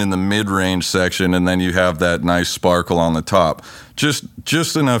clean in the mid-range section, and then you have that nice sparkle on the top.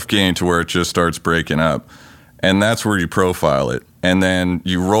 Just enough gain to where it just starts breaking up. And that's where you profile it. And then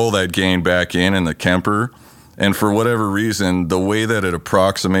you roll that gain back in the Kemper, and for whatever reason, the way that it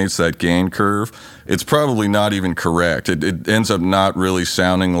approximates that gain curve, it's probably not even correct. It ends up not really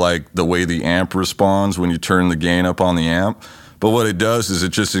sounding like the way the amp responds when you turn the gain up on the amp. But what it does is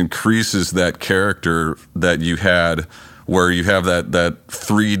it just increases that character that you had, where you have that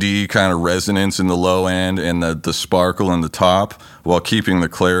 3D kind of resonance in the low end and the sparkle in the top, while keeping the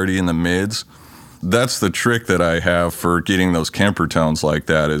clarity in the mids. That's the trick that I have for getting those Kemper tones like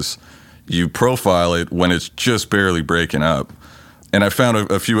that, is you profile it when it's just barely breaking up. And I found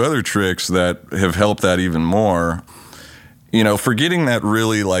a few other tricks that have helped that even more. For getting that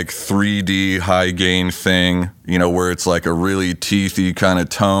really like 3D high gain thing, where it's like a really teethy kind of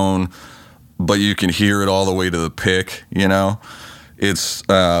tone, but you can hear it all the way to the pick, you know? It's,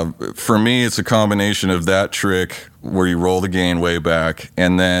 for me, it's a combination of that trick where you roll the gain way back,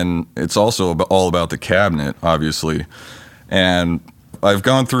 and then it's also all about the cabinet, obviously. And I've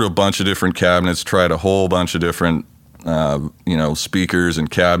gone through a bunch of different cabinets, tried a whole bunch of different, speakers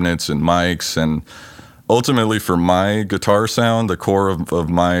and cabinets and mics, and ultimately for my guitar sound, the core of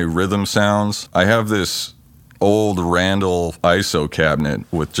my rhythm sounds, I have this old Randall ISO cabinet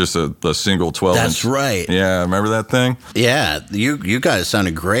with just a single 12-inch. That's right. Yeah, remember that thing? Yeah, you guys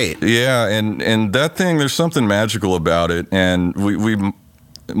sounded great. Yeah, and that thing, there's something magical about it, and we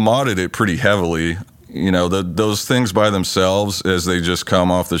modded it pretty heavily. You know, those things by themselves, as they just come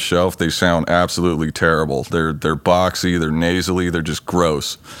off the shelf, they sound absolutely terrible. They're boxy, they're nasally, they're just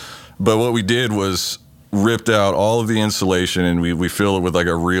gross. But what we did was ripped out all of the insulation, and we filled it with like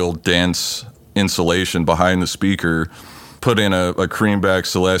a real dense insulation behind the speaker, put in a creamback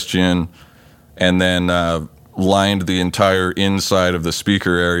Celestion, and then lined the entire inside of the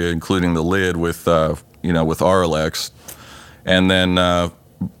speaker area, including the lid, with RLX, and then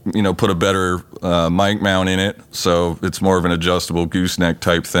put a better mic mount in it, so it's more of an adjustable gooseneck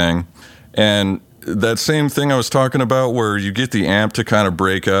type thing. And that same thing I was talking about, where you get the amp to kind of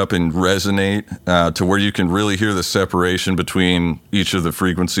break up and resonate to where you can really hear the separation between each of the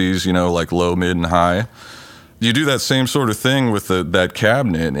frequencies, like low, mid, and high. You do that same sort of thing with that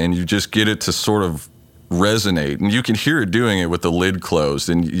cabinet, and you just get it to sort of resonate. And you can hear it doing it with the lid closed.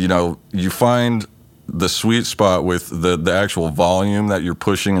 And, you find the sweet spot with the actual volume that you're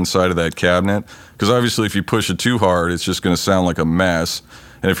pushing inside of that cabinet. Because obviously if you push it too hard, it's just going to sound like a mess.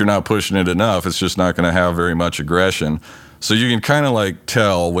 And if you're not pushing it enough, it's just not going to have very much aggression. So you can kind of like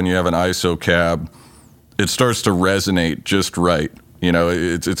tell when you have an ISO cab, it starts to resonate just right.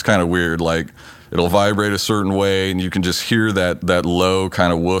 It's kind of weird. Like it'll vibrate a certain way, and you can just hear that low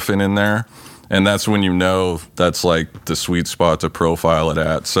kind of woofing in there. And that's when that's like the sweet spot to profile it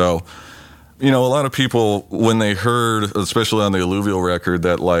at. So, a lot of people, when they heard, especially on the Alluvial record,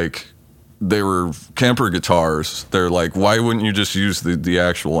 that like they were Kemper guitars, they're like, why wouldn't you just use the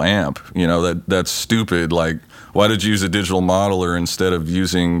actual amp? That's stupid. Like, why did you use a digital modeler instead of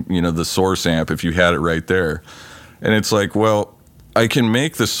using, the source amp if you had it right there? And it's like, well, I can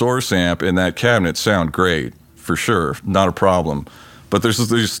make the source amp in that cabinet sound great, for sure, not a problem. But there's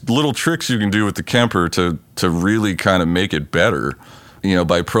these little tricks you can do with the Kemper to really kind of make it better,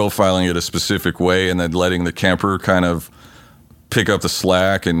 by profiling it a specific way and then letting the Kemper kind of pick up the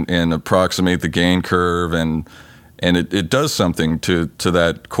slack and approximate the gain curve, and it does something to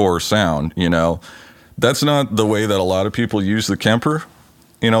that core sound. That's not the way that a lot of people use the Kemper.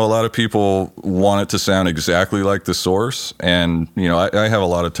 A lot of people want it to sound exactly like the source, and I have a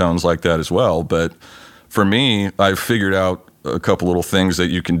lot of tones like that as well. But for me, I've figured out a couple little things that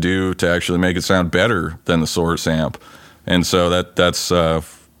you can do to actually make it sound better than the source amp, and so that's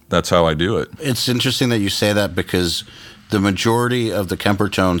how I do it. It's interesting that you say that, because the majority of the Kemper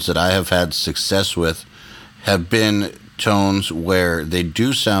tones that I have had success with have been tones where they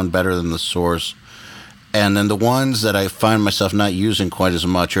do sound better than the source. And then the ones that I find myself not using quite as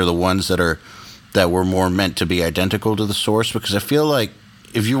much are the ones that were more meant to be identical to the source, because I feel like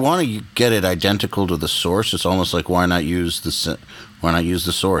if you want to get it identical to the source, it's almost like why not use the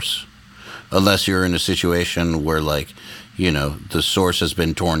source? Unless you're in a situation where the source has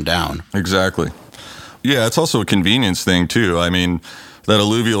been torn down. Exactly. Yeah, it's also a convenience thing, too. I mean, that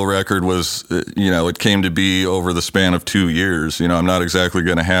Alluvial record was, it came to be over the span of 2 years. I'm not exactly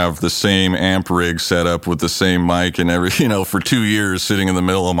going to have the same amp rig set up with the same mic and for 2 years sitting in the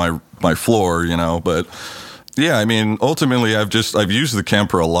middle of my floor, But, yeah, I mean, ultimately, I've used the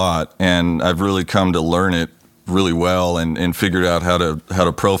Kemper a lot, and I've really come to learn it really well and figured out how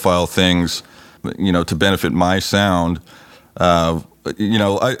to profile things, to benefit my sound.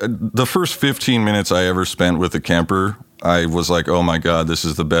 The first 15 minutes I ever spent with the Kemper, I was like, oh my God, this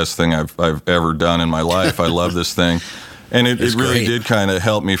is the best thing I've ever done in my life. I love this thing. And it really did kind of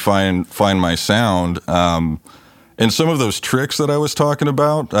help me find my sound. And some of those tricks that I was talking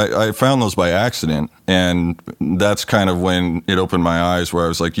about, I found those by accident. And that's kind of when it opened my eyes, where I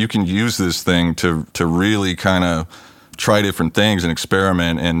was like, you can use this thing to really kind of try different things and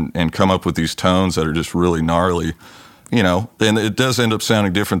experiment and come up with these tones that are just really gnarly. And it does end up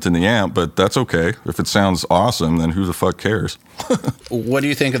sounding different than the amp, but that's okay. If it sounds awesome, then who the fuck cares? What do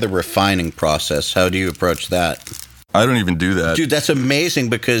you think of the refining process? How do you approach that? I don't even do that. Dude, that's amazing,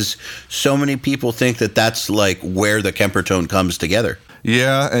 because so many people think that that's like where the Kemper tone comes together.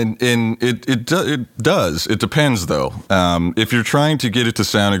 Yeah, and it does. It depends, though. If you're trying to get it to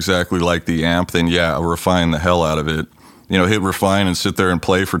sound exactly like the amp, then yeah, refine the hell out of it. hit refine and sit there and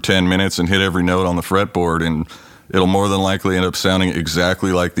play for 10 minutes and hit every note on the fretboard, and it'll more than likely end up sounding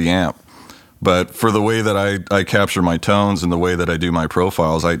exactly like the amp. But for the way that I capture my tones and the way that I do my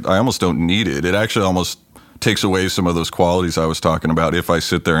profiles, I almost don't need it. It actually almost takes away some of those qualities I was talking about if I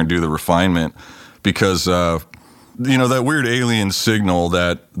sit there and do the refinement, because that weird alien signal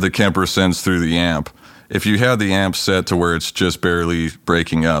that the Kemper sends through the amp, if you had the amp set to where it's just barely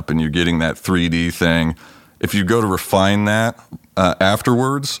breaking up and you're getting that 3D thing, if you go to refine that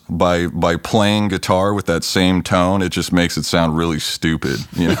afterwards by playing guitar with that same tone, it just makes it sound really stupid.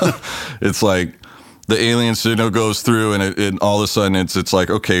 It's like the alien signal goes through, and it all of a sudden it's like,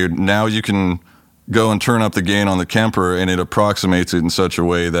 okay, now you can go and turn up the gain on the Kemper, and it approximates it in such a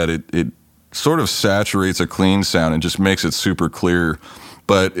way that it sort of saturates a clean sound and just makes it super clear.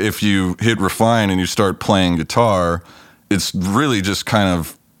 But if you hit refine and you start playing guitar, it's really just kind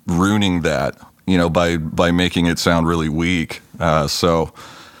of ruining that, by making it sound really weak. So,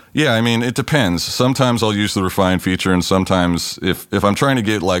 yeah, I mean, it depends. Sometimes I'll use the refine feature, and sometimes if I'm trying to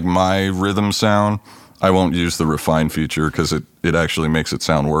get like my rhythm sound, I won't use the refine feature because it actually makes it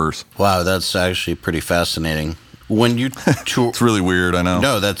sound worse. Wow, that's actually pretty fascinating. When you It's really weird, I know.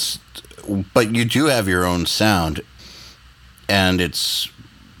 No, but you do have your own sound, and it's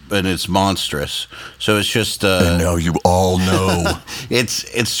monstrous. So it's just and now you all know.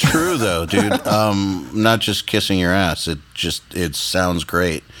 It's true though, dude. Not just kissing your ass. It sounds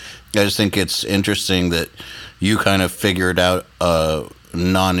great. I just think it's interesting that you kind of figured out a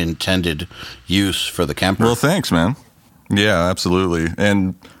non-intended use for the Kemper. Well, thanks, man. Yeah, absolutely.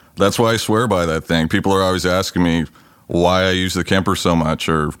 And that's why I swear by that thing. People are always asking me why I use the Kemper so much,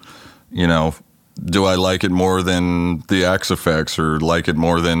 or, do I like it more than the Axe-Fx, or like it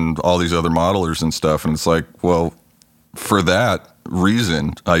more than all these other modelers and stuff? And it's like, well, for that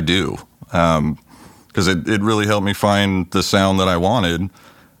reason, I do. Because it really helped me find the sound that I wanted,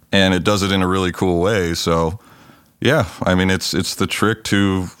 and it does it in a really cool way. So, yeah, I mean, it's the trick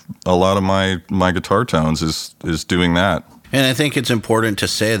to a lot of my guitar tones is doing that. And I think it's important to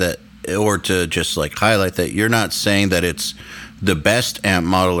say that, or to just like highlight that you're not saying that it's the best amp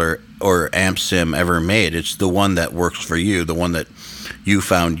modeler or amp sim ever made. It's the one that works for you, the one that you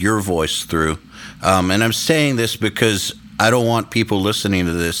found your voice through. And I'm saying this because I don't want people listening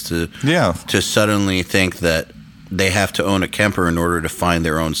to this to suddenly think that they have to own a Kemper in order to find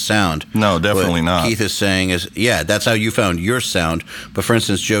their own sound. No, definitely not. What Keith is saying is, yeah, that's how you found your sound. But for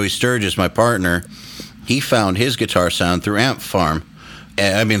instance, Joey Sturgis, my partner, he found his guitar sound through Amp Farm.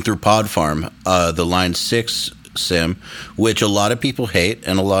 Through Pod Farm, the Line 6 sim, which a lot of people hate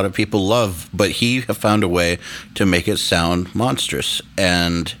and a lot of people love, but he found a way to make it sound monstrous,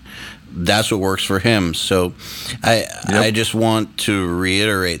 and that's what works for him. So I just want to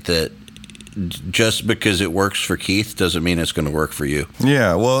reiterate that just because it works for Keith doesn't mean it's going to work for you.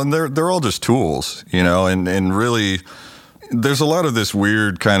 Yeah, well, and they're all just tools, and really there's a lot of this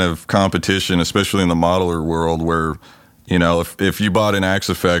weird kind of competition, especially in the modeler world, where if you bought an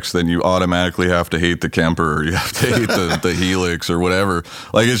Axe-Fx, then you automatically have to hate the Kemper, or you have to hate the Helix or whatever.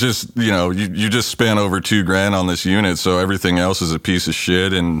 Like, it's just, you just spent over $2,000 on this unit, so everything else is a piece of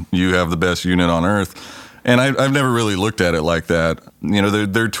shit, and you have the best unit on earth. And I've never really looked at it like that.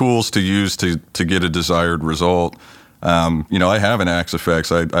 They're tools to use to get a desired result. I have an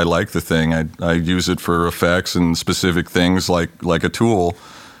Axe-Fx. I like the thing. I use it for effects and specific things like a tool.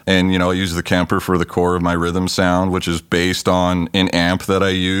 And, I use the Kemper for the core of my rhythm sound, which is based on an amp that I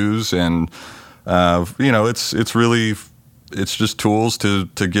use. And, it's just tools to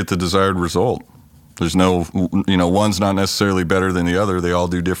get the desired result. There's no, one's not necessarily better than the other. They all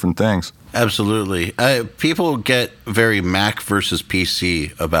do different things. Absolutely. People get very Mac versus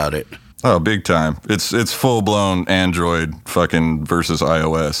PC about it. Oh, big time. It's full-blown Android fucking versus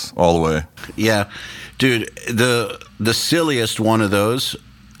iOS all the way. Yeah. Dude, the silliest one of those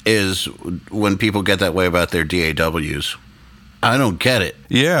is when people get that way about their DAWs. I don't get it.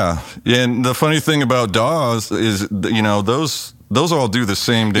 Yeah. And the funny thing about DAWs is, those all do the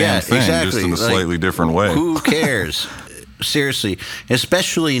same damn thing, exactly. Just in a slightly different way. Who cares? Seriously.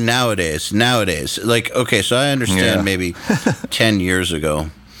 Especially nowadays. Like, okay, so I understand maybe 10 years ago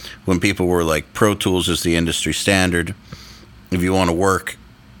when people were like, Pro Tools is the industry standard. If you want to work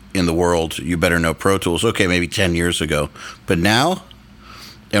in the world, you better know Pro Tools. Okay, maybe 10 years ago. But now,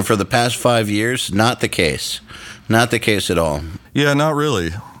 and for the past 5 years, not the case. Not the case at all. Yeah, not really.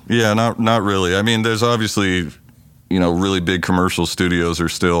 Yeah, not really. I mean, there's obviously, really big commercial studios are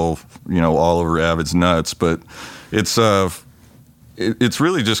still, all over Avid's nuts, but it's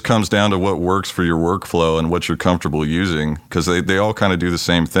really just comes down to what works for your workflow and what you're comfortable using, because they all kind of do the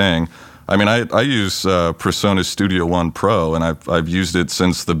same thing. I mean, I use PreSonus Studio One Pro, and I've used it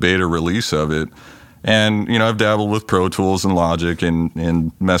since the beta release of it. And, you know, I've dabbled with Pro Tools and Logic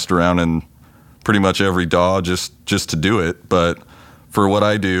and messed around in pretty much every DAW just to do it. But for what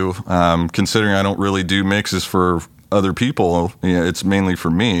I do, considering I don't really do mixes for other people, you know, it's mainly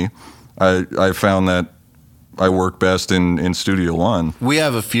for me, I found that I work best in Studio One. We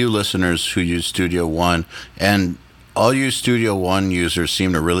have a few listeners who use Studio One, and all you Studio One users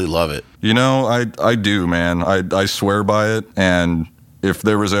seem to really love it. You know, I do, man. I swear by it, and if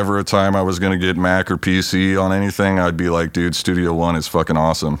there was ever a time I was going to get Mac or PC on anything, I'd be like, dude, Studio One is fucking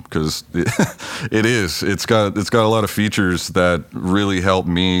awesome, because it is. It's got a lot of features that really help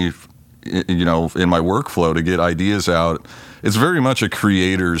me, you know, in my workflow to get ideas out. It's very much a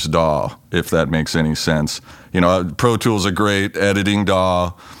creator's DAW, if that makes any sense. You know, Pro Tools is a great editing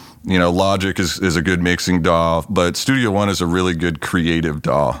DAW. You know, Logic is a good mixing DAW, but Studio One is a really good creative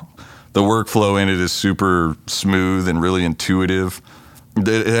DAW. The workflow in it is super smooth and really intuitive.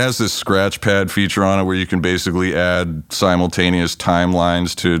 It has this scratch pad feature on it where you can basically add simultaneous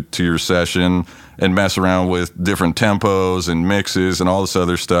timelines to your session and mess around with different tempos and mixes and all this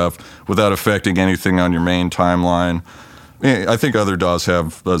other stuff without affecting anything on your main timeline. I think other DAWs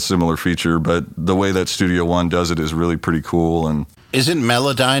have a similar feature, but the way that Studio One does it is really pretty cool. And isn't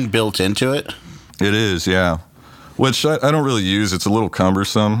Melodyne built into it? It is, yeah. Which I don't really use. It's a little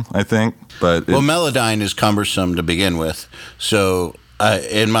cumbersome, I think. But well, Melodyne is cumbersome to begin with. So,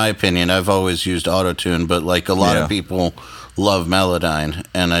 in my opinion, I've always used Auto-Tune, but like a lot of people love Melodyne,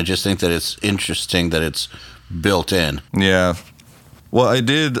 and I just think that it's interesting that it's built in. Yeah. Well, I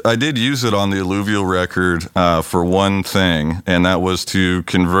did use it on the Alluvial record for one thing, and that was to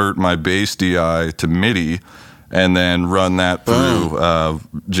convert my bass DI to MIDI and then run that through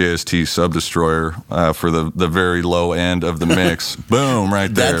JST Subdestroyer for the very low end of the mix. Boom,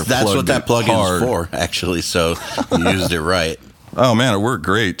 right there. That's what that plugin is for, actually, so you used it right. Oh, man, it worked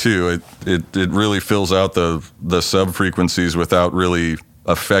great, too. It really fills out the sub-frequencies without really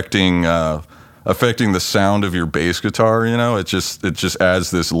affecting the sound of your bass guitar, you know? It just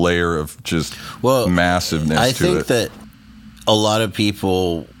adds this layer of just massiveness to it. I think that a lot of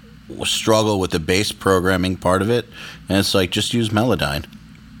people struggle with the bass programming part of it, and it's like, just use Melodyne.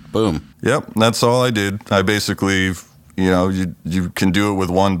 Boom. Yep, that's all I did. I basically, you know, you can do it with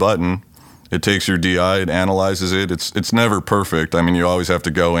one button. It takes your DI, it analyzes it. It's never perfect. I mean, you always have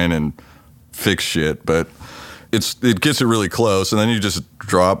to go in and fix shit, but it gets it really close, and then you just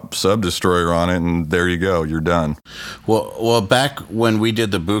drop Subdestroyer on it, and there you go. You're done. Well, back when we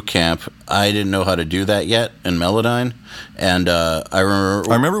did the boot camp, I didn't know how to do that yet in Melodyne, and I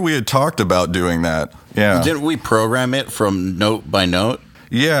remember we had talked about doing that. Yeah. Didn't we program it from note by note?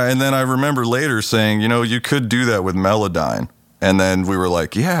 Yeah, and then I remember later saying, you know, you could do that with Melodyne. And then we were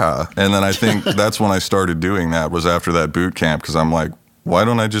like, yeah. And then I think that's when I started doing that, was after that boot camp, because I'm like, why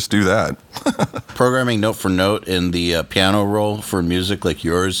don't I just do that? Programming note for note in the piano roll for music like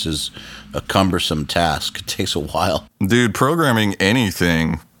yours is a cumbersome task. It takes a while. Dude, programming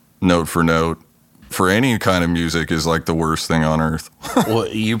anything note for note for any kind of music is like the worst thing on earth. Well,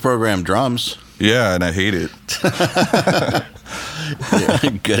 you program drums. Yeah, and I hate it. Yeah,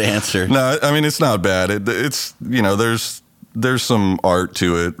 good answer. No, I mean, it's not bad. It's, you know, there's some art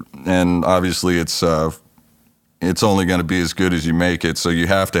to it, and obviously it's only going to be as good as you make it, so you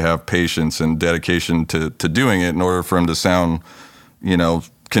have to have patience and dedication to doing it in order for them to sound, you know,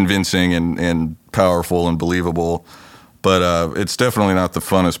 convincing and powerful and believable. But it's definitely not the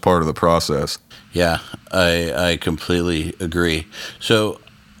funnest part of the process. Yeah, I completely agree. So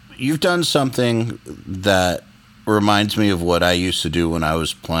you've done something that reminds me of what I used to do when I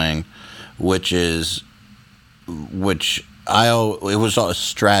was playing, which it was a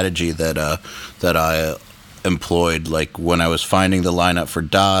strategy that I employed, like when I was finding the lineup for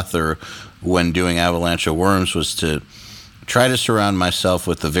Doth or when doing Avalanche of Worms, was to try to surround myself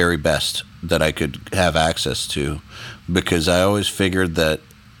with the very best that I could have access to, because I always figured that,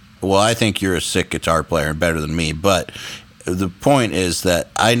 well, I think you're a sick guitar player, better than me, but the point is that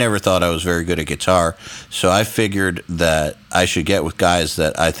I never thought I was very good at guitar, so I figured that I should get with guys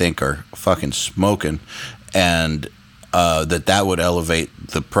that I think are fucking smoking, and that would elevate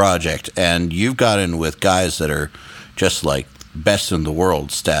the project. And you've gotten with guys that are just like best in the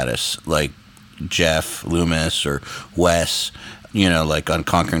world status, like Jeff Loomis or Wes, you know, like on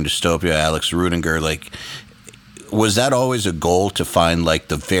Conquering Dystopia, Alex Rudinger. Like, was that always a goal, to find like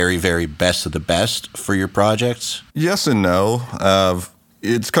the very, very best of the best for your projects? Yes and no.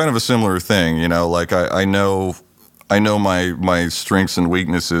 It's kind of a similar thing, you know, like I know my strengths and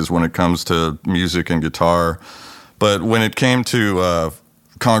weaknesses when it comes to music and guitar. But when it came to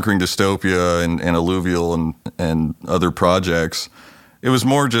Conquering Dystopia and Alluvial and other projects, it was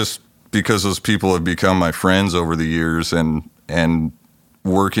more just because those people have become my friends over the years, and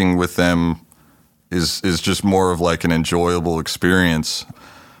working with them is just more of like an enjoyable experience.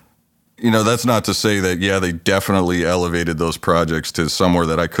 That's not to say that, yeah, they definitely elevated those projects to somewhere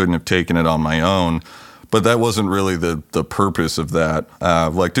that I couldn't have taken it on my own, but that wasn't really the purpose of that.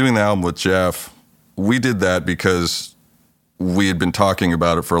 Like doing the album with Jeff, we did that because we had been talking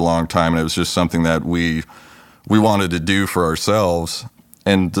about it for a long time, and it was just something that we wanted to do for ourselves.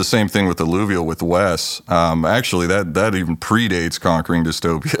 And the same thing with Alluvial with Wes. Actually, that even predates Conquering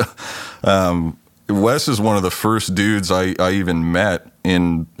Dystopia. Wes is one of the first dudes I even met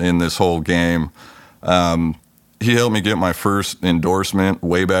in this whole game. He helped me get my first endorsement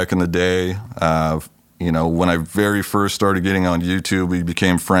way back in the day. When I very first started getting on YouTube, we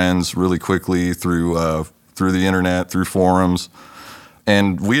became friends really quickly through the internet, through forums.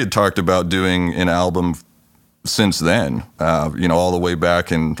 And we had talked about doing an album since then, all the way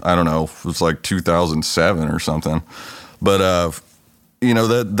back in, I don't know, it was like 2007 or something. But,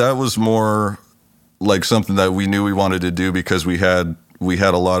 that was more like something that we knew we wanted to do because we had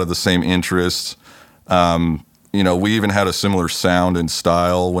a lot of the same interests. We even had a similar sound and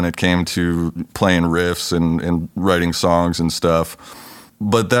style when it came to playing riffs and writing songs and stuff.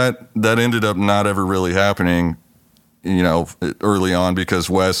 But that ended up not ever really happening, early on, because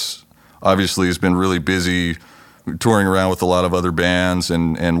Wes obviously has been really busy touring around with a lot of other bands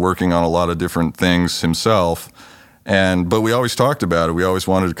and working on a lot of different things himself. But we always talked about it. We always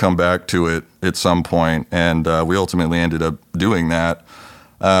wanted to come back to it at some point, and we ultimately ended up doing that.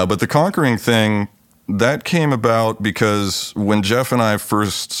 But the Conquering thing, that came about because when Jeff and I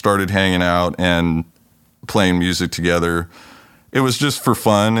first started hanging out and playing music together, it was just for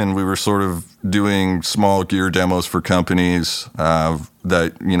fun, and we were sort of doing small gear demos for companies that,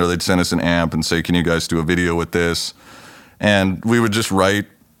 they'd send us an amp and say, can you guys do a video with this? And we would just write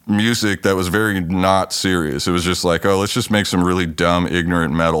music that was very not serious. It was just like, oh, let's just make some really dumb,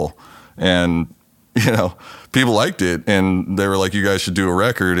 ignorant metal. And, people liked it, and they were like, you guys should do a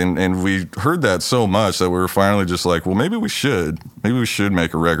record. And we heard that so much that we were finally just like, well, maybe we should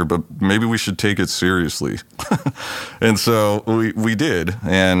make a record, but maybe we should take it seriously. And so we did,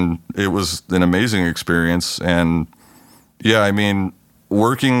 and it was an amazing experience. And yeah, I mean,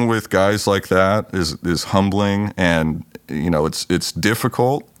 working with guys like that is humbling, and it's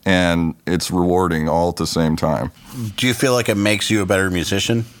difficult and it's rewarding all at the same time. Do you feel like it makes you a better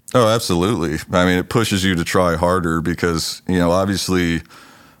musician? Oh, absolutely. I mean, it pushes you to try harder because, obviously,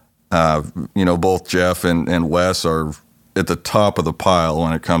 both Jeff and Wes are at the top of the pile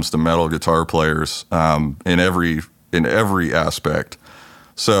when it comes to metal guitar players in every aspect.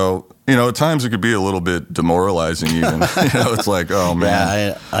 So, at times it could be a little bit demoralizing even. It's like, oh, man.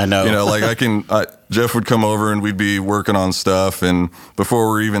 Yeah, I know. Jeff would come over and we'd be working on stuff, and before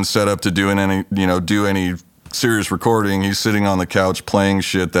we're even set up to do any serious recording, he's sitting on the couch playing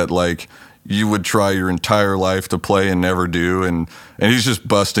shit that like you would try your entire life to play and never do, and he's just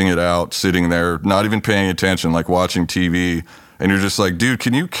busting it out, sitting there, not even paying attention, like watching TV. And you're just like, dude,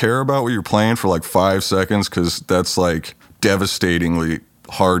 can you care about what you're playing for like 5 seconds? Because that's like devastatingly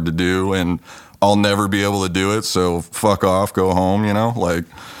hard to do, and I'll never be able to do it, so fuck off, go home. Like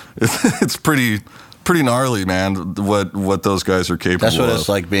it's pretty gnarly, man, what those guys are capable of. That's what it's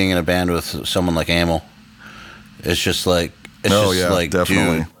like being in a band with someone like Amel. It's just like,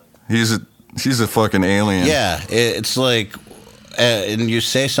 definitely. Dude, he's a fucking alien. Yeah, it's like, and you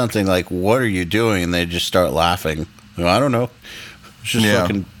say something like, "What are you doing?" and they just start laughing. I don't know. It's just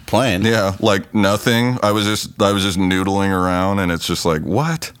fucking playing. Yeah, like nothing. I was just noodling around, and it's just like,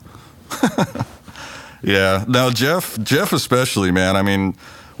 what? Yeah. Now Jeff especially, man. I mean,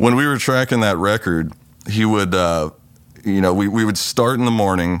 when we were tracking that record, he would, we would start in the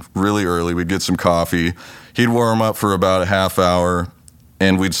morning really early. We'd get some coffee. He'd warm up for about a half hour,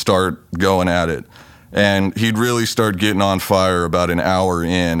 and we'd start going at it. And he'd really start getting on fire about an hour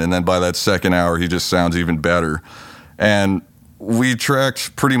in, and then by that second hour, he just sounds even better. And we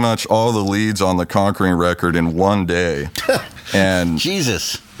tracked pretty much all the leads on the Conquering record in one day. And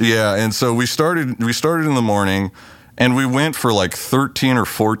Jesus. Yeah, and so we started in the morning, and we went for like 13 or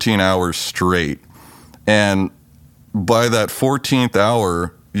 14 hours straight. And by that 14th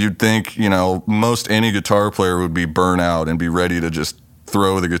hour, you'd think, most any guitar player would be burnt out and be ready to just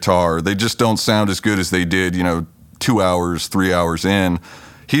throw the guitar. They just don't sound as good as they did, 2 hours, 3 hours in.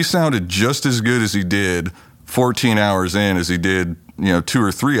 He sounded just as good as he did 14 hours in as he did, 2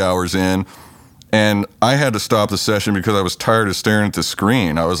 or 3 hours in. And I had to stop the session because I was tired of staring at the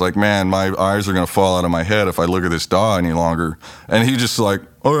screen. I was like, man, my eyes are going to fall out of my head if I look at this DAW any longer. And he just like,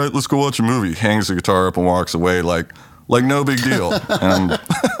 all right, let's go watch a movie. Hangs the guitar up and walks away like no big deal. And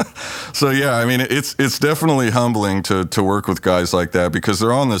so, yeah, I mean, it's definitely humbling to work with guys like that because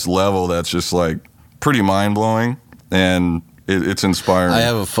they're on this level that's just like pretty mind-blowing, and it's inspiring. I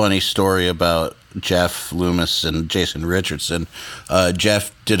have a funny story about Jeff Loomis and Jason Richardson.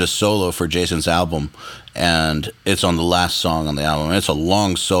 Jeff did a solo for Jason's album, and it's on the last song on the album. It's a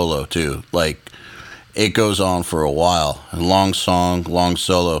long solo, too. Like, it goes on for a while. A long song, long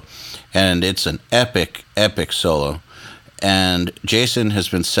solo, and it's an epic, epic solo. And Jason has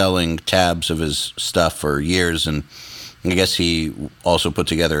been selling tabs of his stuff for years, and I guess he also put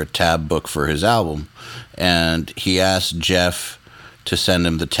together a tab book for his album. And he asked Jeff to send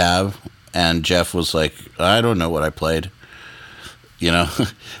him the tab, and Jeff was like, I don't know what I played. You know,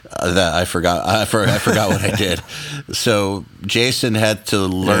 that I forgot what I did. So Jason had to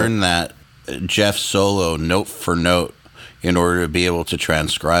learn that Jeff solo note for note in order to be able to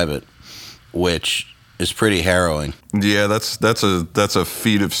transcribe it, which is pretty harrowing. Yeah, that's a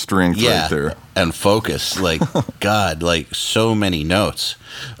feat of strength right there. And focus, like God, like so many notes.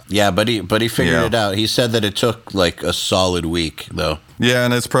 Yeah, but he figured it out. He said that it took like a solid week though. Yeah,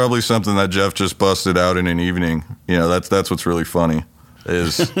 and it's probably something that Jeff just busted out in an evening. You know, that's what's really funny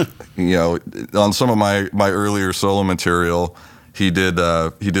is you know, on some of my earlier solo material, he did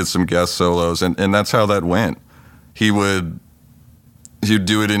some guest solos, and that's how that went. He'd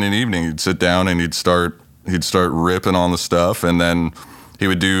do it in an evening. He'd sit down and he'd start ripping on the stuff, and then he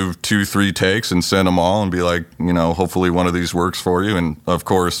would do 2-3 takes and send them all and be like, you know, hopefully one of these works for you. And of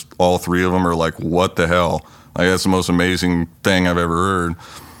course, all 3 of them are like, what the hell? Like, that's the most amazing thing I've ever heard.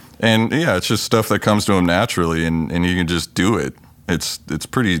 And yeah, it's just stuff that comes to him naturally, and you can just do it. It's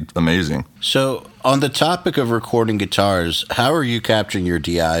pretty amazing. So, on the topic of recording guitars, how are you capturing your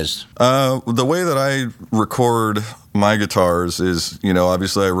DIs? The way that I record my guitars is, you know,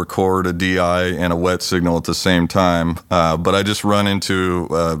 obviously I record a DI and a wet signal at the same time, but I just run into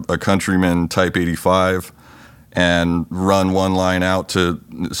a Countryman Type 85 and run one line out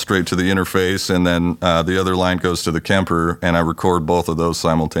straight to the interface, and then the other line goes to the Kemper, and I record both of those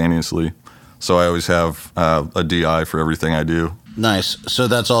simultaneously. So I always have a DI for everything I do. Nice. So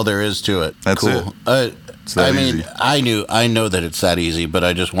that's all there is to it. That's cool. It. I mean, easy. I know that it's that easy, but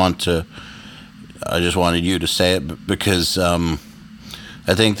I just wanted you to say it because I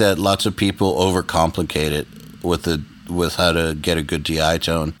think that lots of people overcomplicate it with how to get a good DI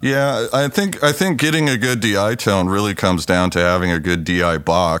tone. Yeah, I think getting a good DI tone really comes down to having a good DI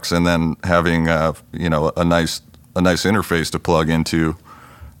box and then having you know, a nice interface to plug into.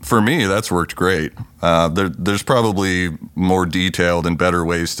 For me, that's worked great. There's probably more detailed and better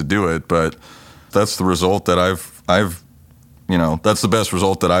ways to do it, but that's the result that I've you know, that's the best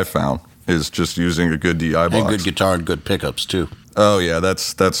result that I've found, is just using a good DI box. And good guitar and good pickups too. Oh yeah,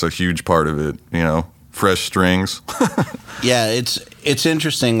 that's a huge part of it, you know. Fresh strings. Yeah, it's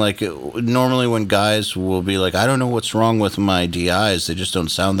interesting. Like, normally when guys will be like, I don't know what's wrong with my DIs, they just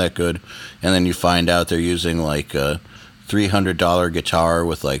don't sound that good, and then you find out they're using like a $300 guitar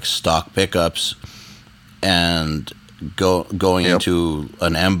with like stock pickups and going into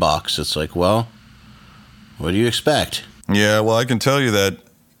an M box. It's like, well, what do you expect? Yeah, well, I can tell you that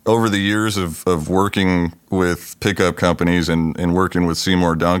over the years of working with pickup companies and working with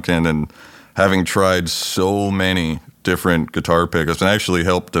Seymour Duncan and having tried so many different guitar pickups and actually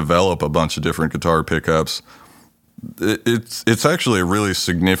helped develop a bunch of different guitar pickups, it's actually a really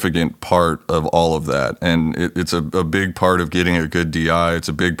significant part of all of that. And it's a big part of getting a good DI. It's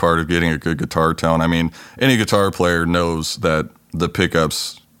a big part of getting a good guitar tone. I mean, any guitar player knows that the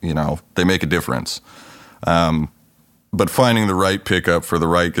pickups, you know, they make a difference. But finding the right pickup for the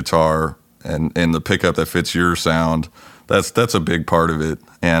right guitar and the pickup that fits your sound, that's a big part of it.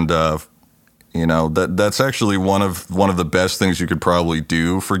 And you know, that's actually one of the best things you could probably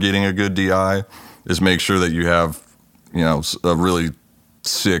do for getting a good DI is make sure that you have, you know, a really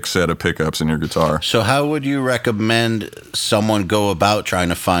sick set of pickups in your guitar. So how would you recommend someone go about trying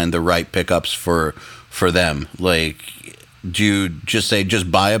to find the right pickups for them? Like, do you just say just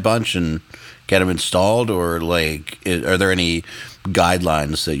buy a bunch and get them installed, or like, are there any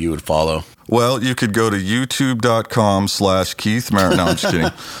guidelines that you would follow? Well, you could go to youtube.com/Keith Merritt. No, I'm just kidding.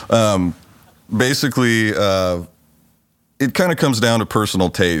 Basically, it kind of comes down to personal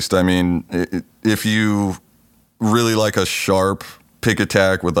taste. I mean, if you really like a sharp pick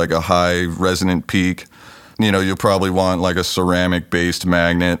attack with like a high resonant peak, you know, you'll probably want like a ceramic based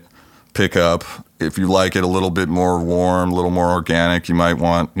magnet pickup. If you like it a little bit more warm, a little more organic, you might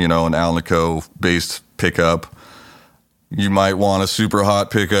want, an Alnico based pickup. You might want a super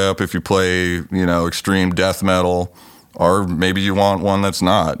hot pickup if you play, extreme death metal, or maybe you want one that's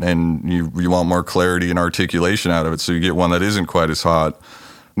not, and you want more clarity and articulation out of it, so you get one that isn't quite as hot.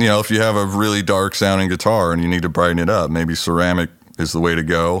 If you have a really dark sounding guitar and you need to brighten it up, maybe ceramic is the way to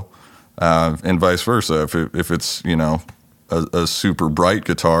go, and vice versa. If it's, a super bright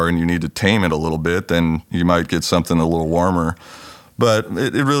guitar and you need to tame it a little bit, then you might get something a little warmer. But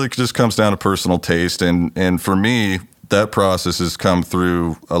it really just comes down to personal taste, and for me, that process has come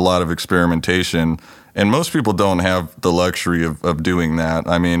through a lot of experimentation, and most people don't have the luxury of doing that.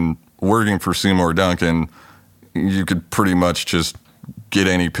 I mean, working for Seymour Duncan, you could pretty much just get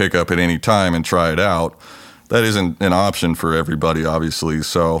any pickup at any time and try it out. That isn't an option for everybody, obviously.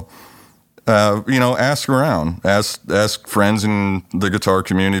 So, ask around, ask friends in the guitar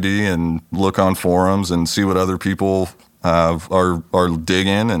community, and look on forums and see what other people are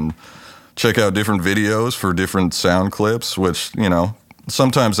digging, and check out different videos for different sound clips, which,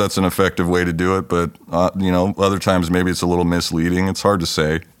 sometimes that's an effective way to do it, but, other times maybe it's a little misleading. It's hard to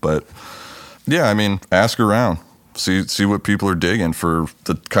say, but yeah, I mean, ask around, see what people are digging for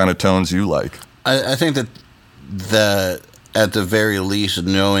the kind of tones you like. I think that at the very least,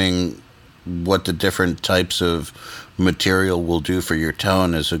 knowing what the different types of material will do for your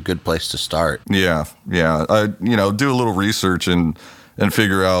tone is a good place to start. Yeah. Do a little research and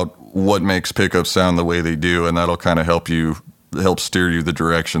figure out what makes pickups sound the way they do, and that'll kind of help steer you the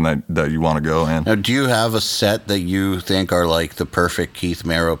direction that you want to go in. Now, do you have a set that you think are like the perfect Keith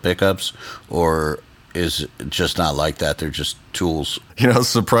Merrow pickups, or is it just not like that? They're just tools.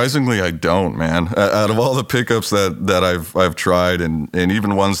 Surprisingly, I don't, man. Out of all the pickups that I've tried, and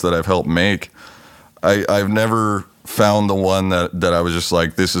even ones that I've helped make, I've never found the one that I was just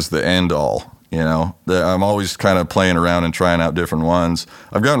like, this is the end all. I'm always kind of playing around and trying out different ones.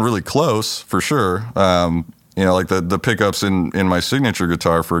 I've gotten really close, for sure. Like the pickups in my signature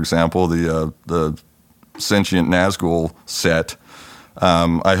guitar, for example, the Sentient Nazgul set.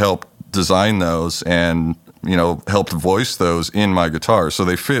 I helped design those and, helped voice those in my guitar. So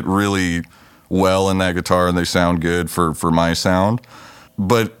they fit really well in that guitar and they sound good for my sound.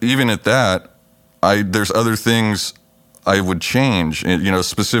 But even at that, there's other things I would change,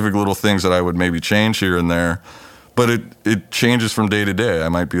 specific little things that I would maybe change here and there, but it changes from day to day. I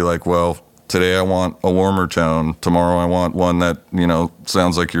might be like, well, today I want a warmer tone. Tomorrow I want one that,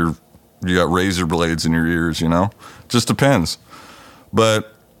 sounds like you got razor blades in your ears, just depends.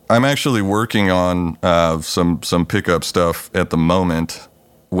 But I'm actually working on some pickup stuff at the moment,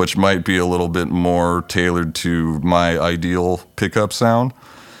 which might be a little bit more tailored to my ideal pickup sound.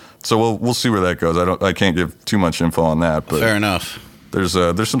 So we'll see where that goes. I can't give too much info on that, but fair enough. There's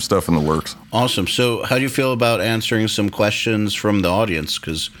some stuff in the works. Awesome. So how do you feel about answering some questions from the audience?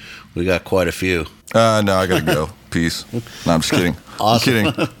 Because we got quite a few. No, I gotta go. Peace. No, I'm just kidding. Awesome.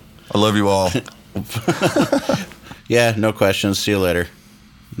 I'm kidding. I love you all. Yeah, no questions. See you later.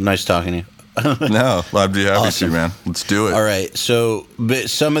 Nice talking to you. No, I'd be happy Awesome. to, man. Let's do it. All right. So but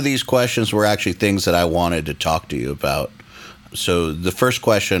some of these questions were actually things that I wanted to talk to you about. So the first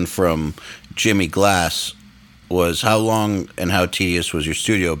question from Jimmy Glass was, how long and how tedious was your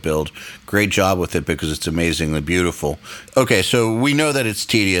studio build? Great job with it because it's amazingly beautiful. Okay, so we know that it's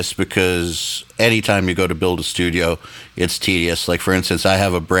tedious because anytime you go to build a studio, it's tedious. Like, for instance, I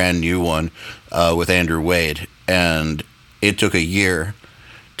have a brand new one with Andrew Wade, and it took a year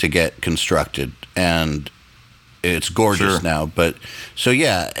to get constructed, and it's gorgeous Sure. now. But so,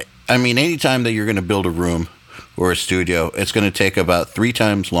 yeah, I mean, anytime that you're going to build a room or a studio, it's going to take about 3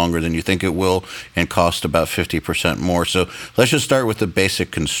 times longer than you think it will and cost about 50% more. So let's just start with the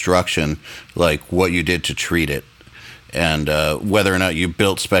basic construction, like what you did to treat it, and whether or not you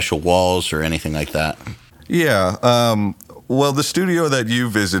built special walls or anything like that. Yeah. Well, the studio that you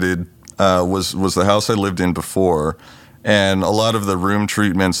visited was the house I lived in before, and a lot of the room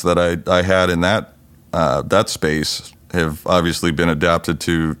treatments that I had in that space have obviously been adapted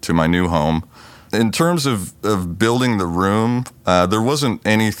to my new home. In terms of building the room, there wasn't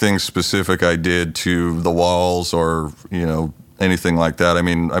anything specific I did to the walls or, anything like that. I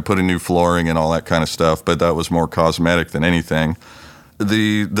mean, I put in new flooring and all that kind of stuff, but that was more cosmetic than anything.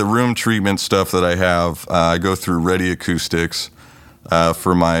 The room treatment stuff that I have, I go through Ready Acoustics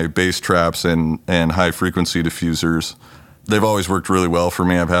for my bass traps and high frequency diffusers. They've always worked really well for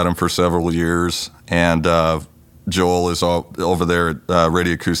me. I've had them for several years, and Joel is all over there at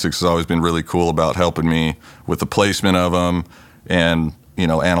Ready Acoustics has always been really cool about helping me with the placement of them and,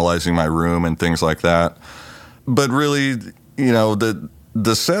 analyzing my room and things like that. But really,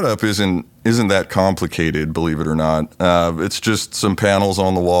 the setup isn't that complicated, believe it or not. It's just some panels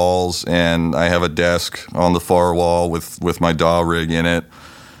on the walls, and I have a desk on the far wall with my DAW rig in it.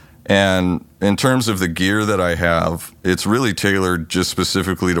 And in terms of the gear that I have, it's really tailored just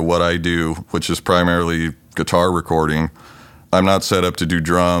specifically to what I do, which is primarily guitar recording. I'm not set up to do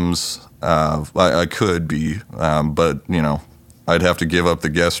drums. I could be, but, you know, I'd have to give up the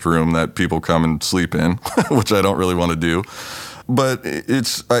guest room that people come and sleep in, which I don't really want to do. But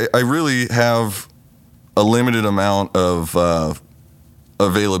I really have a limited amount of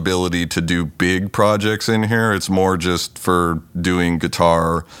availability to do big projects in here. It's more just for doing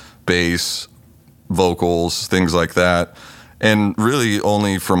guitar, bass, vocals, things like that. And really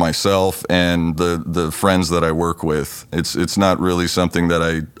only for myself and the friends that I work with. It's not really something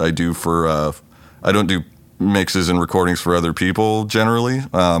that I do for, I don't do mixes and recordings for other people generally.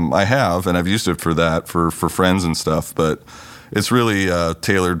 I have, and I've used it for that, for friends and stuff, but it's really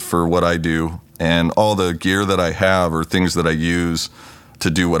tailored for what I do. And all the gear that I have are things that I use to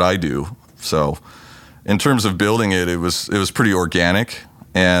do what I do. So in terms of building it, it was pretty organic.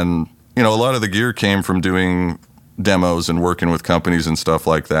 And, you know, a lot of the gear came from doing demos and working with companies and stuff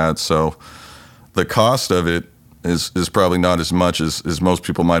like that. So the cost of it is probably not as much as most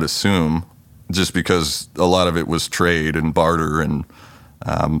people might assume, just because a lot of it was trade and barter and,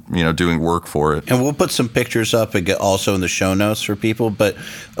 you know, doing work for it. And we'll put some pictures up and get also in the show notes for people. But,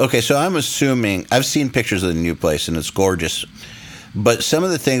 okay, so I'm assuming, I've seen pictures of the new place and it's gorgeous. But some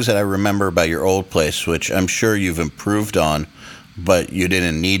of the things that I remember about your old place, which I'm sure you've improved on, but you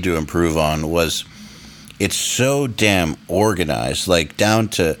didn't need to improve on, was it's so damn organized, like down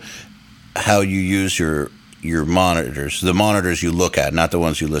to how you use your monitors, the monitors you look at, not the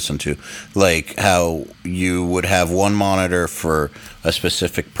ones you listen to, like how you would have one monitor for a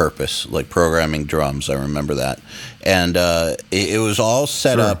specific purpose, like programming drums. I remember that. And it was all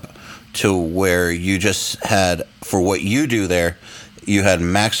set up to where you just had, for what you do there, you had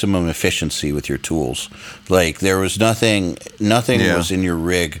maximum efficiency with your tools. Like there was nothing was in your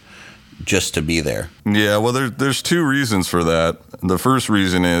rig just to be there. Yeah, well, there's two reasons for that. The first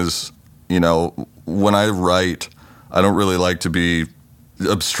reason is, you know, when I write, I don't really like to be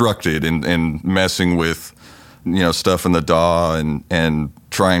obstructed and messing with, you know, stuff in the DAW and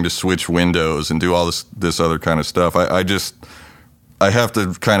trying to switch windows and do all this other kind of stuff. I have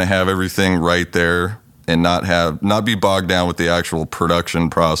to kind of have everything right there and not be bogged down with the actual production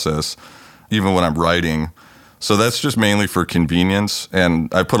process, even when I'm writing. So that's just mainly for convenience,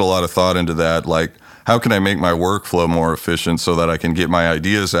 and I put a lot of thought into that. Like, how can I make my workflow more efficient so that I can get my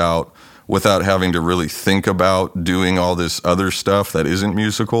ideas out without having to really think about doing all this other stuff that isn't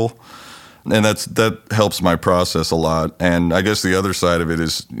musical? And that helps my process a lot. And I guess the other side of it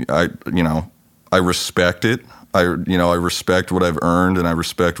is I respect it. I respect what I've earned, and I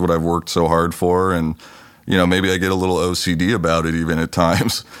respect what I've worked so hard for. And, you know, maybe I get a little OCD about it even at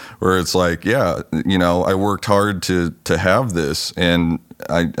times, where it's like, yeah, you know, I worked hard to have this, and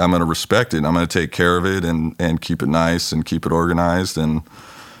I'm going to respect it. I'm going to take care of it and keep it nice and keep it organized. And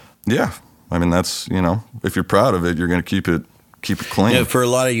yeah, I mean, that's, you know, if you're proud of it, you're going to keep it clean. Yeah, for a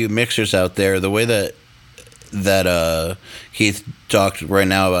lot of you mixers out there, the way that Heath talked right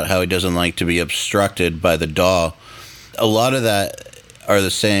now about how he doesn't like to be obstructed by the DAW, a lot of that are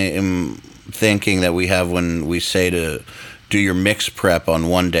the same thinking that we have when we say to do your mix prep on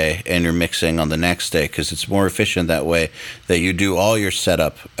one day and you're mixing on the next day, because it's more efficient that way, that you do all your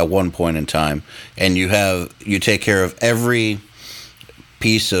setup at one point in time and you take care of every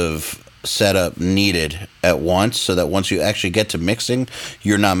piece of setup needed at once, so that once you actually get to mixing,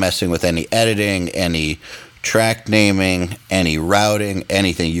 you're not messing with any editing, any track naming, any routing,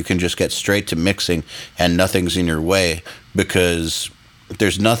 anything. You can just get straight to mixing and nothing's in your way, because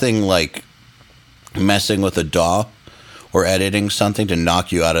there's nothing like messing with a DAW or editing something to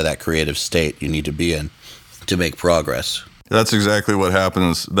knock you out of that creative state you need to be in to make progress. That's exactly what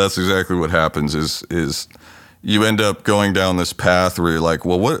happens. Is you end up going down this path where you're like,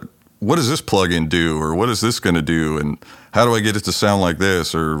 well, what does this plugin do, or what is this going to do, and how do I get it to sound like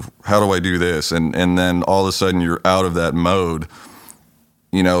this, or how do I do this, and then all of a sudden you're out of that mode.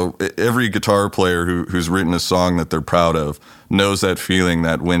 You know, every guitar player who's written a song that they're proud of knows that feeling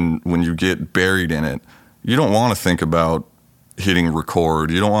that when you get buried in it, you don't want to think about hitting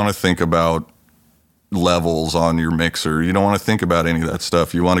record. You don't want to think about levels on your mixer. You don't want to think about any of that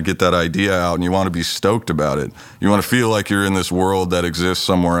stuff. You want to get that idea out and you want to be stoked about it. You want to feel like you're in this world that exists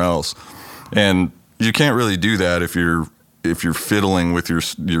somewhere else. And you can't really do that if you're fiddling with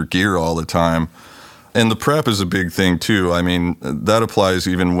your gear all the time. And the prep is a big thing too. I mean, that applies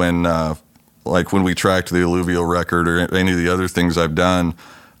even when like when we tracked the Alluvio record or any of the other things I've done,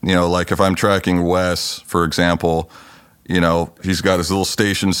 you know, like if I'm tracking Wes, for example, you know, he's got his little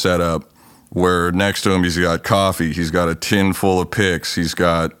station set up where next to him he's got coffee, he's got a tin full of picks, he's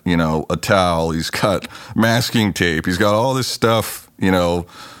got, you know, a towel, he's got masking tape, he's got all this stuff, you know,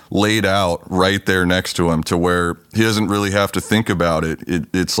 laid out right there next to him to where he doesn't really have to think about it.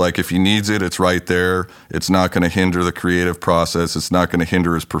 It's like if he needs it, it's right there. It's not going to hinder the creative process. It's not going to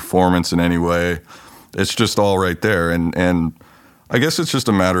hinder his performance in any way. It's just all right there. And I guess it's just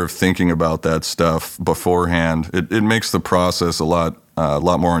a matter of thinking about that stuff beforehand. It makes the process a lot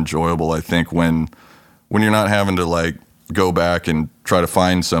more enjoyable, I think, when you're not having to like go back and try to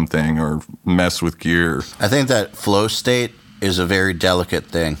find something or mess with gear. I think that flow state is a very delicate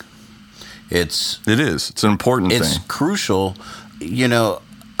thing. It is. It's an important thing. It's crucial. You know,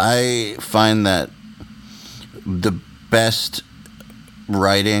 I find that the best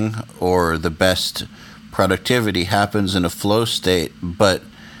writing or the best productivity happens in a flow state, but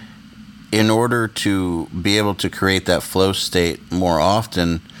in order to be able to create that flow state more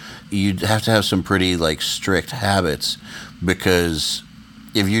often, you'd have to have some pretty like strict habits, because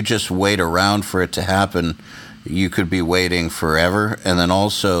if you just wait around for it to happen, you could be waiting forever. And then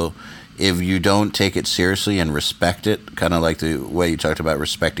also, if you don't take it seriously and respect it, kind of like the way you talked about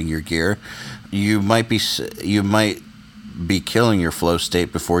respecting your gear, you might be killing your flow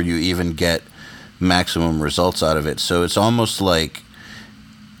state before you even get maximum results out of it. So it's almost like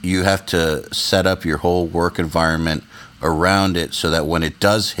you have to set up your whole work environment around it so that when it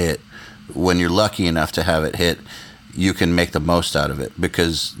does hit, when you're lucky enough to have it hit, you can make the most out of it,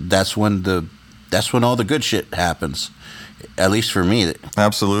 because that's when all the good shit happens, at least for me.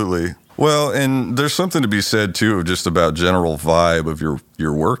 Absolutely. Well, and there's something to be said too, just about general vibe of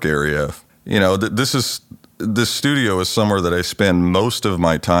your work area. You know, this studio is somewhere that I spend most of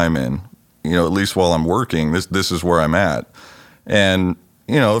my time in. You know, at least while I'm working, this is where I'm at. And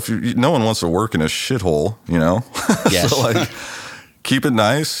you know, if no one wants to work in a shithole, you know, yes. So like, keep it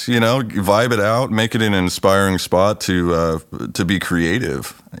nice, you know, vibe it out, make it an inspiring spot to be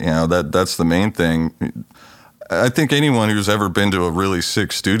creative. You know, that's the main thing. I think anyone who's ever been to a really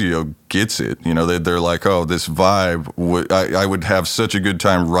sick studio gets it. You know, they're like, oh, this vibe, I would have such a good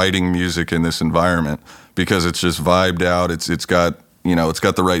time writing music in this environment because it's just vibed out. It's got, you know, it's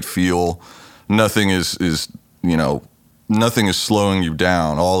got the right feel. Nothing is you know, nothing is slowing you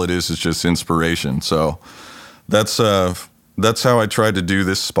down. All it is just inspiration. So that's how I tried to do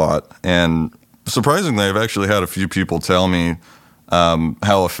this spot. And surprisingly, I've actually had a few people tell me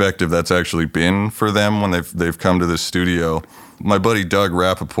how effective that's actually been for them when they've come to this studio. My buddy Doug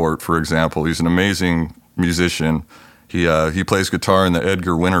Rappaport, for example, he's an amazing musician. He plays guitar in the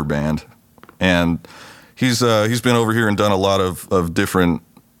Edgar Winter Band, and he's been over here and done a lot of different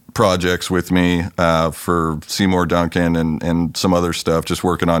projects with me for Seymour Duncan and some other stuff, just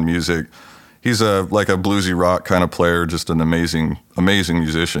working on music. He's like a bluesy rock kind of player, just an amazing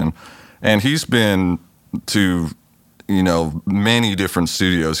musician. And he's been to, you know, many different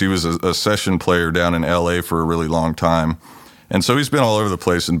studios. He was a session player down in LA for a really long time. And so he's been all over the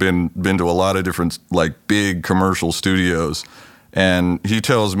place and been to a lot of different like big commercial studios. And he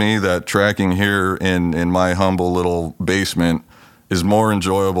tells me that tracking here in my humble little basement is more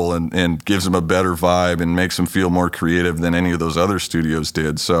enjoyable and gives him a better vibe and makes him feel more creative than any of those other studios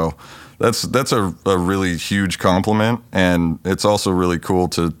did. So that's a really huge compliment, and it's also really cool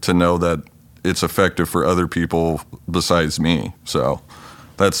to know that it's effective for other people besides me. So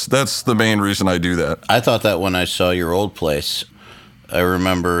that's the main reason I do that. I thought that when I saw your old place, I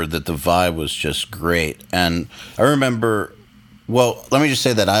remember that the vibe was just great. And I remember, well, let me just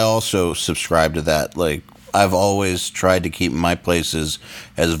say that I also subscribe to that. Like, I've always tried to keep my places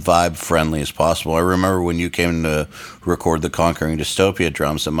as vibe friendly as possible. I remember when you came to record the Conquering Dystopia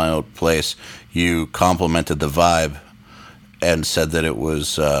drums at my old place, you complimented the vibe and said that it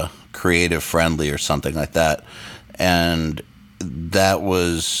was creative friendly or something like that. And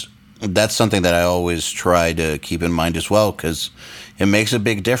that's something that I always try to keep in mind as well, because it makes a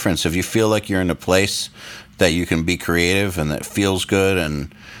big difference. If you feel like you're in a place that you can be creative and that feels good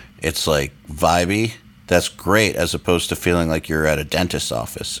and it's like vibey, that's great, as opposed to feeling like you're at a dentist's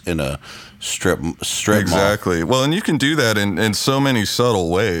office in a strip exactly mall. Well, and you can do that in so many subtle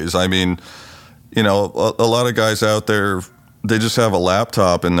ways. I mean, you know, a lot of guys out there, they just have a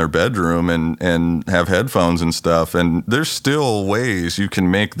laptop in their bedroom and have headphones and stuff, and there's still ways you can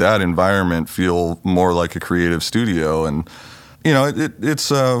make that environment feel more like a creative studio. And you know,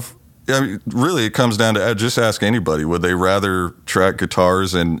 it's I mean, really, it comes down to just ask anybody. Would they rather track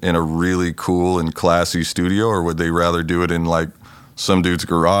guitars in a really cool and classy studio, or would they rather do it in like some dude's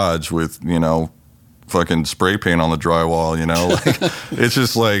garage with, you know, fucking spray paint on the drywall, you know? Like, it's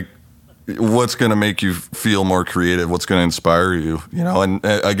just like, what's going to make you feel more creative? What's going to inspire you? You know, and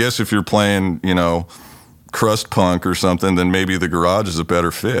I guess if you're playing, you know, crust punk or something, then maybe the garage is a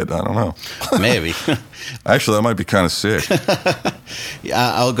better fit. I don't know. Maybe. Actually, that might be kind of sick.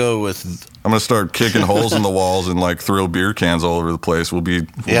 Yeah, I'll go with... I'm going to start kicking holes in the walls and like throw beer cans all over the place. We'll be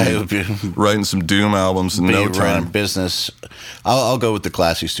writing some Doom albums in no time. Business. I'll go with the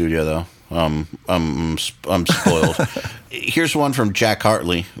Classy Studio though. I'm spoiled. Here's one from Jack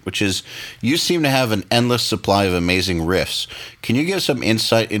Hartley, which is, you seem to have an endless supply of amazing riffs. Can you give some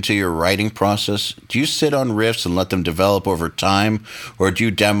insight into your writing process? Do you sit on riffs and let them develop over time, or do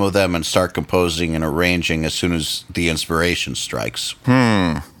you demo them and start composing and arranging as soon as the inspiration strikes?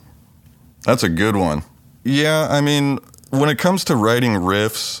 That's a good one. Yeah, I mean, when it comes to writing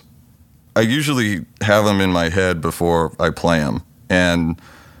riffs, I usually have them in my head before I play them. And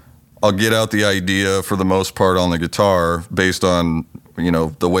I'll get out the idea for the most part on the guitar based on, you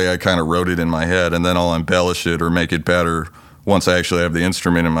know, the way I kind of wrote it in my head, and then I'll embellish it or make it better once I actually have the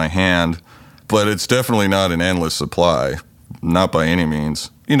instrument in my hand. But it's definitely not an endless supply, not by any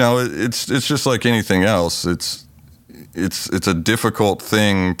means. You know, it's just like anything else. It's a difficult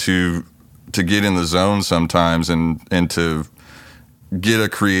thing to get in the zone sometimes and to get a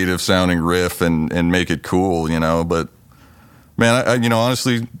creative sounding riff and make it cool, you know, but man, I you know,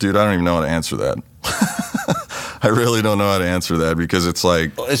 honestly, dude, I don't even know how to answer that. I really don't know how to answer that because it's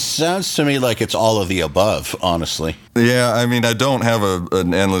like... It sounds to me like it's all of the above, honestly. Yeah, I mean, I don't have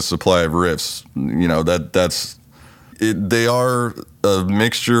an endless supply of riffs. You know, that's... They are a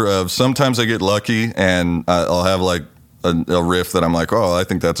mixture of... Sometimes I get lucky and I'll have like a riff that I'm like, oh, I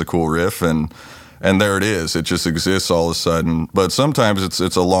think that's a cool riff, and there it is. It just exists all of a sudden. But sometimes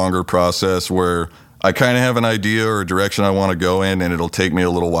it's a longer process where I kind of have an idea or a direction I want to go in, and it'll take me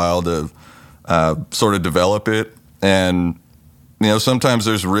a little while to sort of develop it. And, you know, sometimes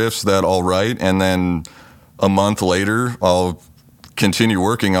there's riffs that I'll write, and then a month later, I'll continue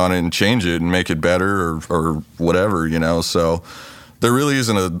working on it and change it and make it better or whatever, you know. So there really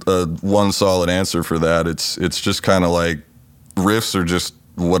isn't a one solid answer for that. It's just kind of like riffs are just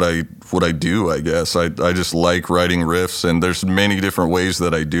what I do, I guess. I just like writing riffs, and there's many different ways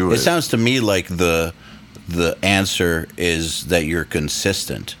that I do it. It sounds to me like the answer is that you're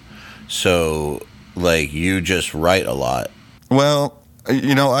consistent. So, like, you just write a lot. Well,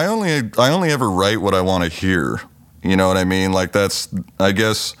 you know, I only ever write what I want to hear. You know what I mean? Like, that's, I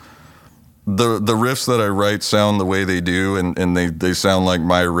guess, the riffs that I write sound the way they do, and they sound like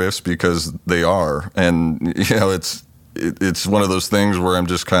my riffs because they are. And, you know, it's one of those things where I'm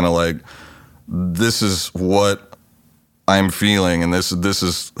just kind of like, this is what I'm feeling, and this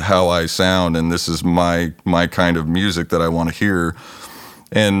is how I sound, and this is my kind of music that I want to hear.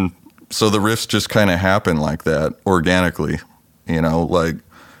 And so the riffs just kind of happen like that organically, you know, like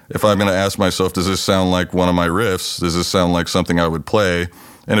if I'm going to ask myself, does this sound like one of my riffs? Does this sound like something I would play?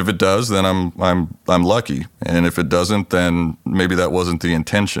 And if it does, then I'm lucky. And if it doesn't, then maybe that wasn't the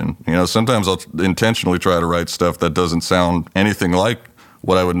intention. You know, sometimes I'll intentionally try to write stuff that doesn't sound anything like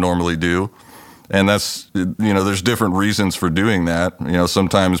what I would normally do. And that's, you know, there's different reasons for doing that. You know,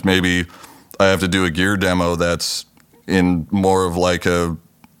 sometimes maybe I have to do a gear demo that's in more of like a,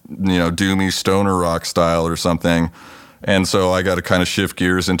 you know, doomy stoner rock style or something. And so I got to kind of shift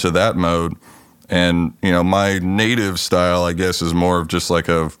gears into that mode. And, you know, my native style, I guess, is more of just like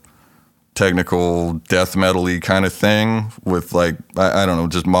a technical death metal-y kind of thing with like, I don't know,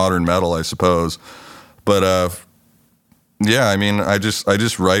 just modern metal, I suppose. But, yeah, I mean, I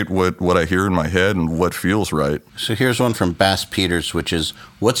just write what I hear in my head and what feels right. So here's one from Bass Peters, which is,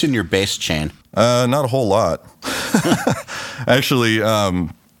 what's in your bass chain? Not a whole lot. Actually,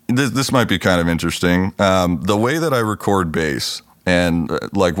 this might be kind of interesting. The way that I record bass, and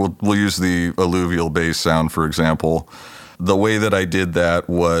like we'll use the alluvial bass sound, for example. The way that I did that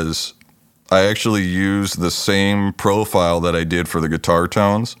was I actually used the same profile that I did for the guitar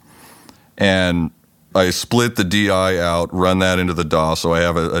tones, and I split the DI out, run that into the DAW, so I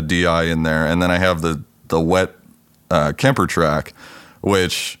have a DI in there, and then I have the wet Kemper track,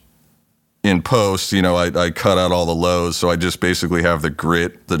 which in post, you know, I cut out all the lows, so I just basically have the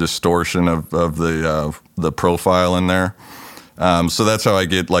grit, the distortion of the profile in there. So that's how I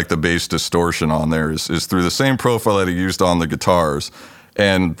get like the bass distortion on there is through the same profile that I used on the guitars.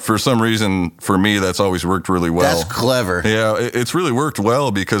 And for some reason, for me, that's always worked really well. That's clever. Yeah, it's really worked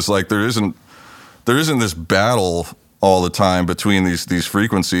well because like there isn't this battle all the time between these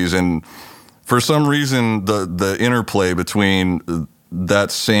frequencies, and for some reason the interplay between that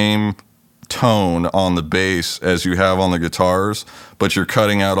same tone on the bass as you have on the guitars, but you're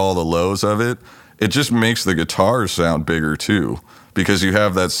cutting out all the lows of it, it just makes the guitars sound bigger too, because you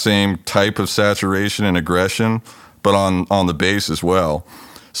have that same type of saturation and aggression, but on the bass as well.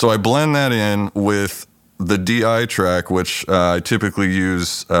 So I blend that in with the DI track, which I typically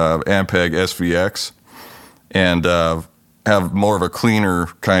use Ampeg SVX, and have more of a cleaner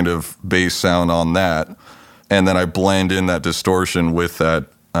kind of bass sound on that. And then I blend in that distortion with that,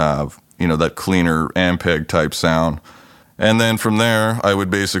 that cleaner Ampeg type sound. And then from there, I would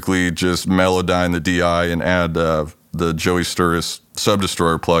basically just melodyne the DI and add the Joey Sturris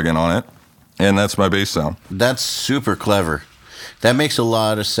Subdestroyer plugin on it. And that's my bass sound. That's super clever. That makes a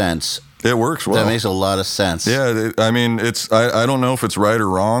lot of sense. It works well. That makes a lot of sense. Yeah, it's. I don't know if it's right or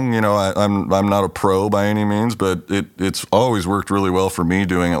wrong. I'm not a pro by any means, but it's always worked really well for me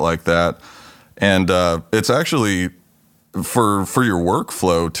doing it like that. And it's actually for your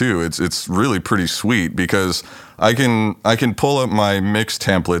workflow too. It's really pretty sweet because I can pull up my mix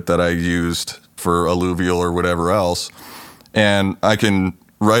template that I used for Alluvial or whatever else, and I can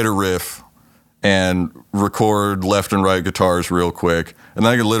write a riff and record left and right guitars real quick. And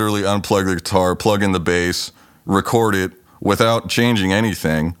then I can literally unplug the guitar, plug in the bass, record it without changing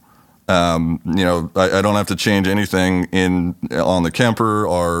anything. I don't have to change anything on the Kemper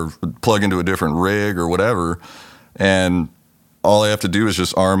or plug into a different rig or whatever. And all I have to do is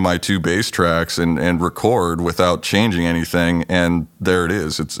just arm my 2 bass tracks and record without changing anything. And there it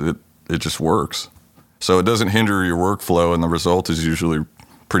is. It just works. So it doesn't hinder your workflow, and the result is usually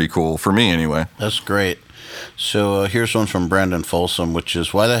pretty cool, for me anyway. That's great. So here's one from Brandon Folsom, which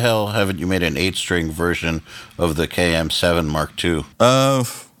is, why the hell haven't you made an 8-string version of the KM7 Mark II?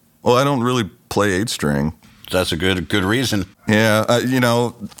 Well, I don't really play 8-string. That's a good reason. Yeah,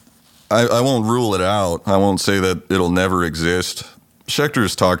 I won't rule it out. I won't say that it'll never exist.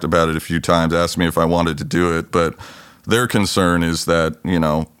 Schecter's talked about it a few times, asked me if I wanted to do it, but their concern is that,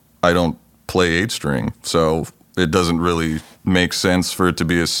 I don't play 8-string, so it doesn't really make sense for it to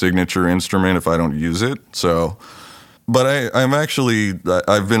be a signature instrument if I don't use it. So, but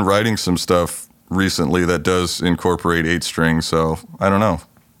I've been writing some stuff recently that does incorporate 8-string, so I don't know.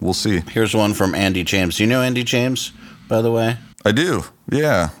 We'll see. Here's one from Andy James. Do you know Andy James, by the way? I do.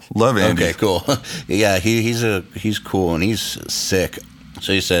 Yeah. Love Andy. Okay, cool. Yeah, he's cool and he's sick.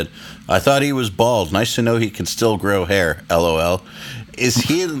 So he said, I thought he was bald. Nice to know he can still grow hair. LOL. Is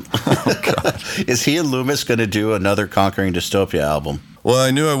he is he and Loomis going to do another Conquering Dystopia album? Well,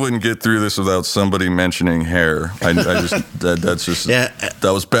 I knew I wouldn't get through this without somebody mentioning hair. That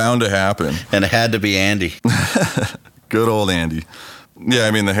was bound to happen. And it had to be Andy. Good old Andy. Yeah,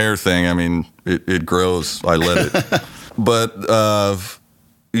 the hair thing, it grows. I let it. But,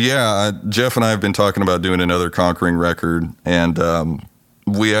 Jeff and I have been talking about doing another Conquering record, and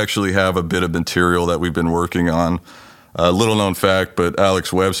we actually have a bit of material that we've been working on. Little known fact, but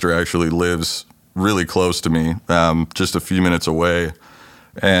Alex Webster actually lives really close to me, just a few minutes away.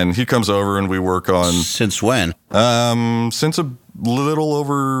 And he comes over and we work on... Since when? Since a little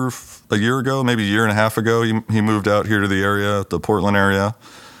over a year ago, maybe a year and a half ago. He moved out here to the area, the Portland area.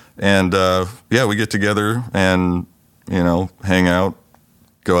 And we get together and, hang out,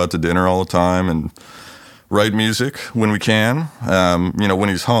 go out to dinner all the time and write music when we can. When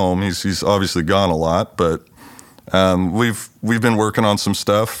he's home, he's obviously gone a lot, but... We've been working on some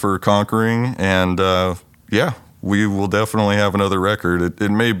stuff for Conquering, and we will definitely have another record. It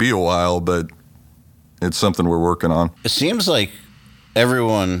may be a while, but it's something we're working on. It seems like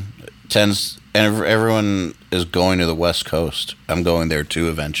everyone is going to the West Coast. I'm going there too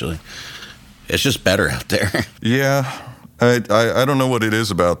eventually. It's just better out there. Yeah, I don't know what it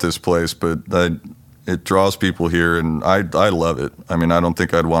is about this place, but it draws people here, and I love it. I don't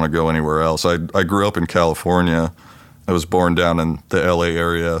think I'd want to go anywhere else. I grew up in California. I was born down in the LA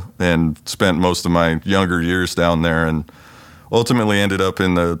area and spent most of my younger years down there, and ultimately ended up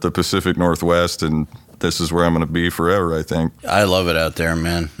in the Pacific Northwest, and this is where I'm going to be forever, I think. I love it out there,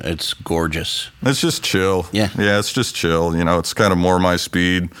 man. It's gorgeous. It's just chill. Yeah, it's just chill. It's kind of more my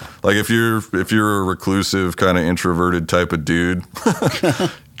speed. Like if you're a reclusive, kind of introverted type of dude,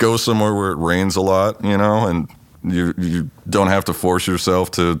 go somewhere where it rains a lot, and you don't have to force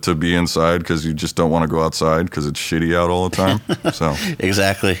yourself to be inside because you just don't want to go outside because it's shitty out all the time. So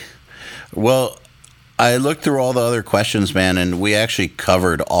exactly. Well, I looked through all the other questions, man, and we actually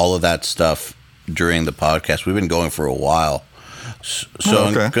covered all of that stuff during the podcast. We've been going for a while, so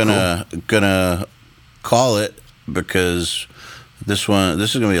okay, I'm gonna call it, because this is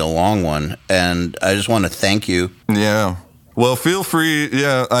gonna be a long one, and I just want to thank you. Yeah. Well, feel free.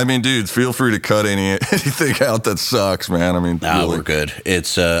 Yeah, I mean, dude, feel free to cut anything out that sucks, man. I mean, no, really. we're good.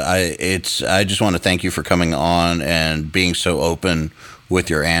 I just want to thank you for coming on and being so open with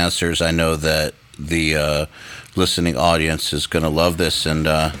your answers. I know that the listening audience is going to love this, and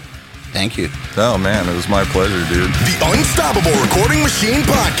thank you. Oh, man, it was my pleasure, dude. The Unstoppable Recording Machine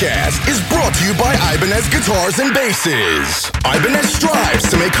podcast is brought to you by Ibanez Guitars and Basses. Ibanez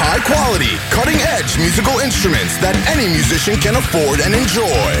strives to make high-quality, cutting-edge musical instruments that any musician can afford and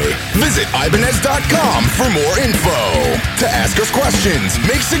enjoy. Visit Ibanez.com for more info. To ask us questions,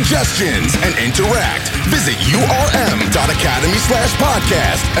 make suggestions, and interact, visit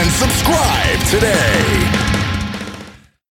urm.academy/podcast and subscribe today.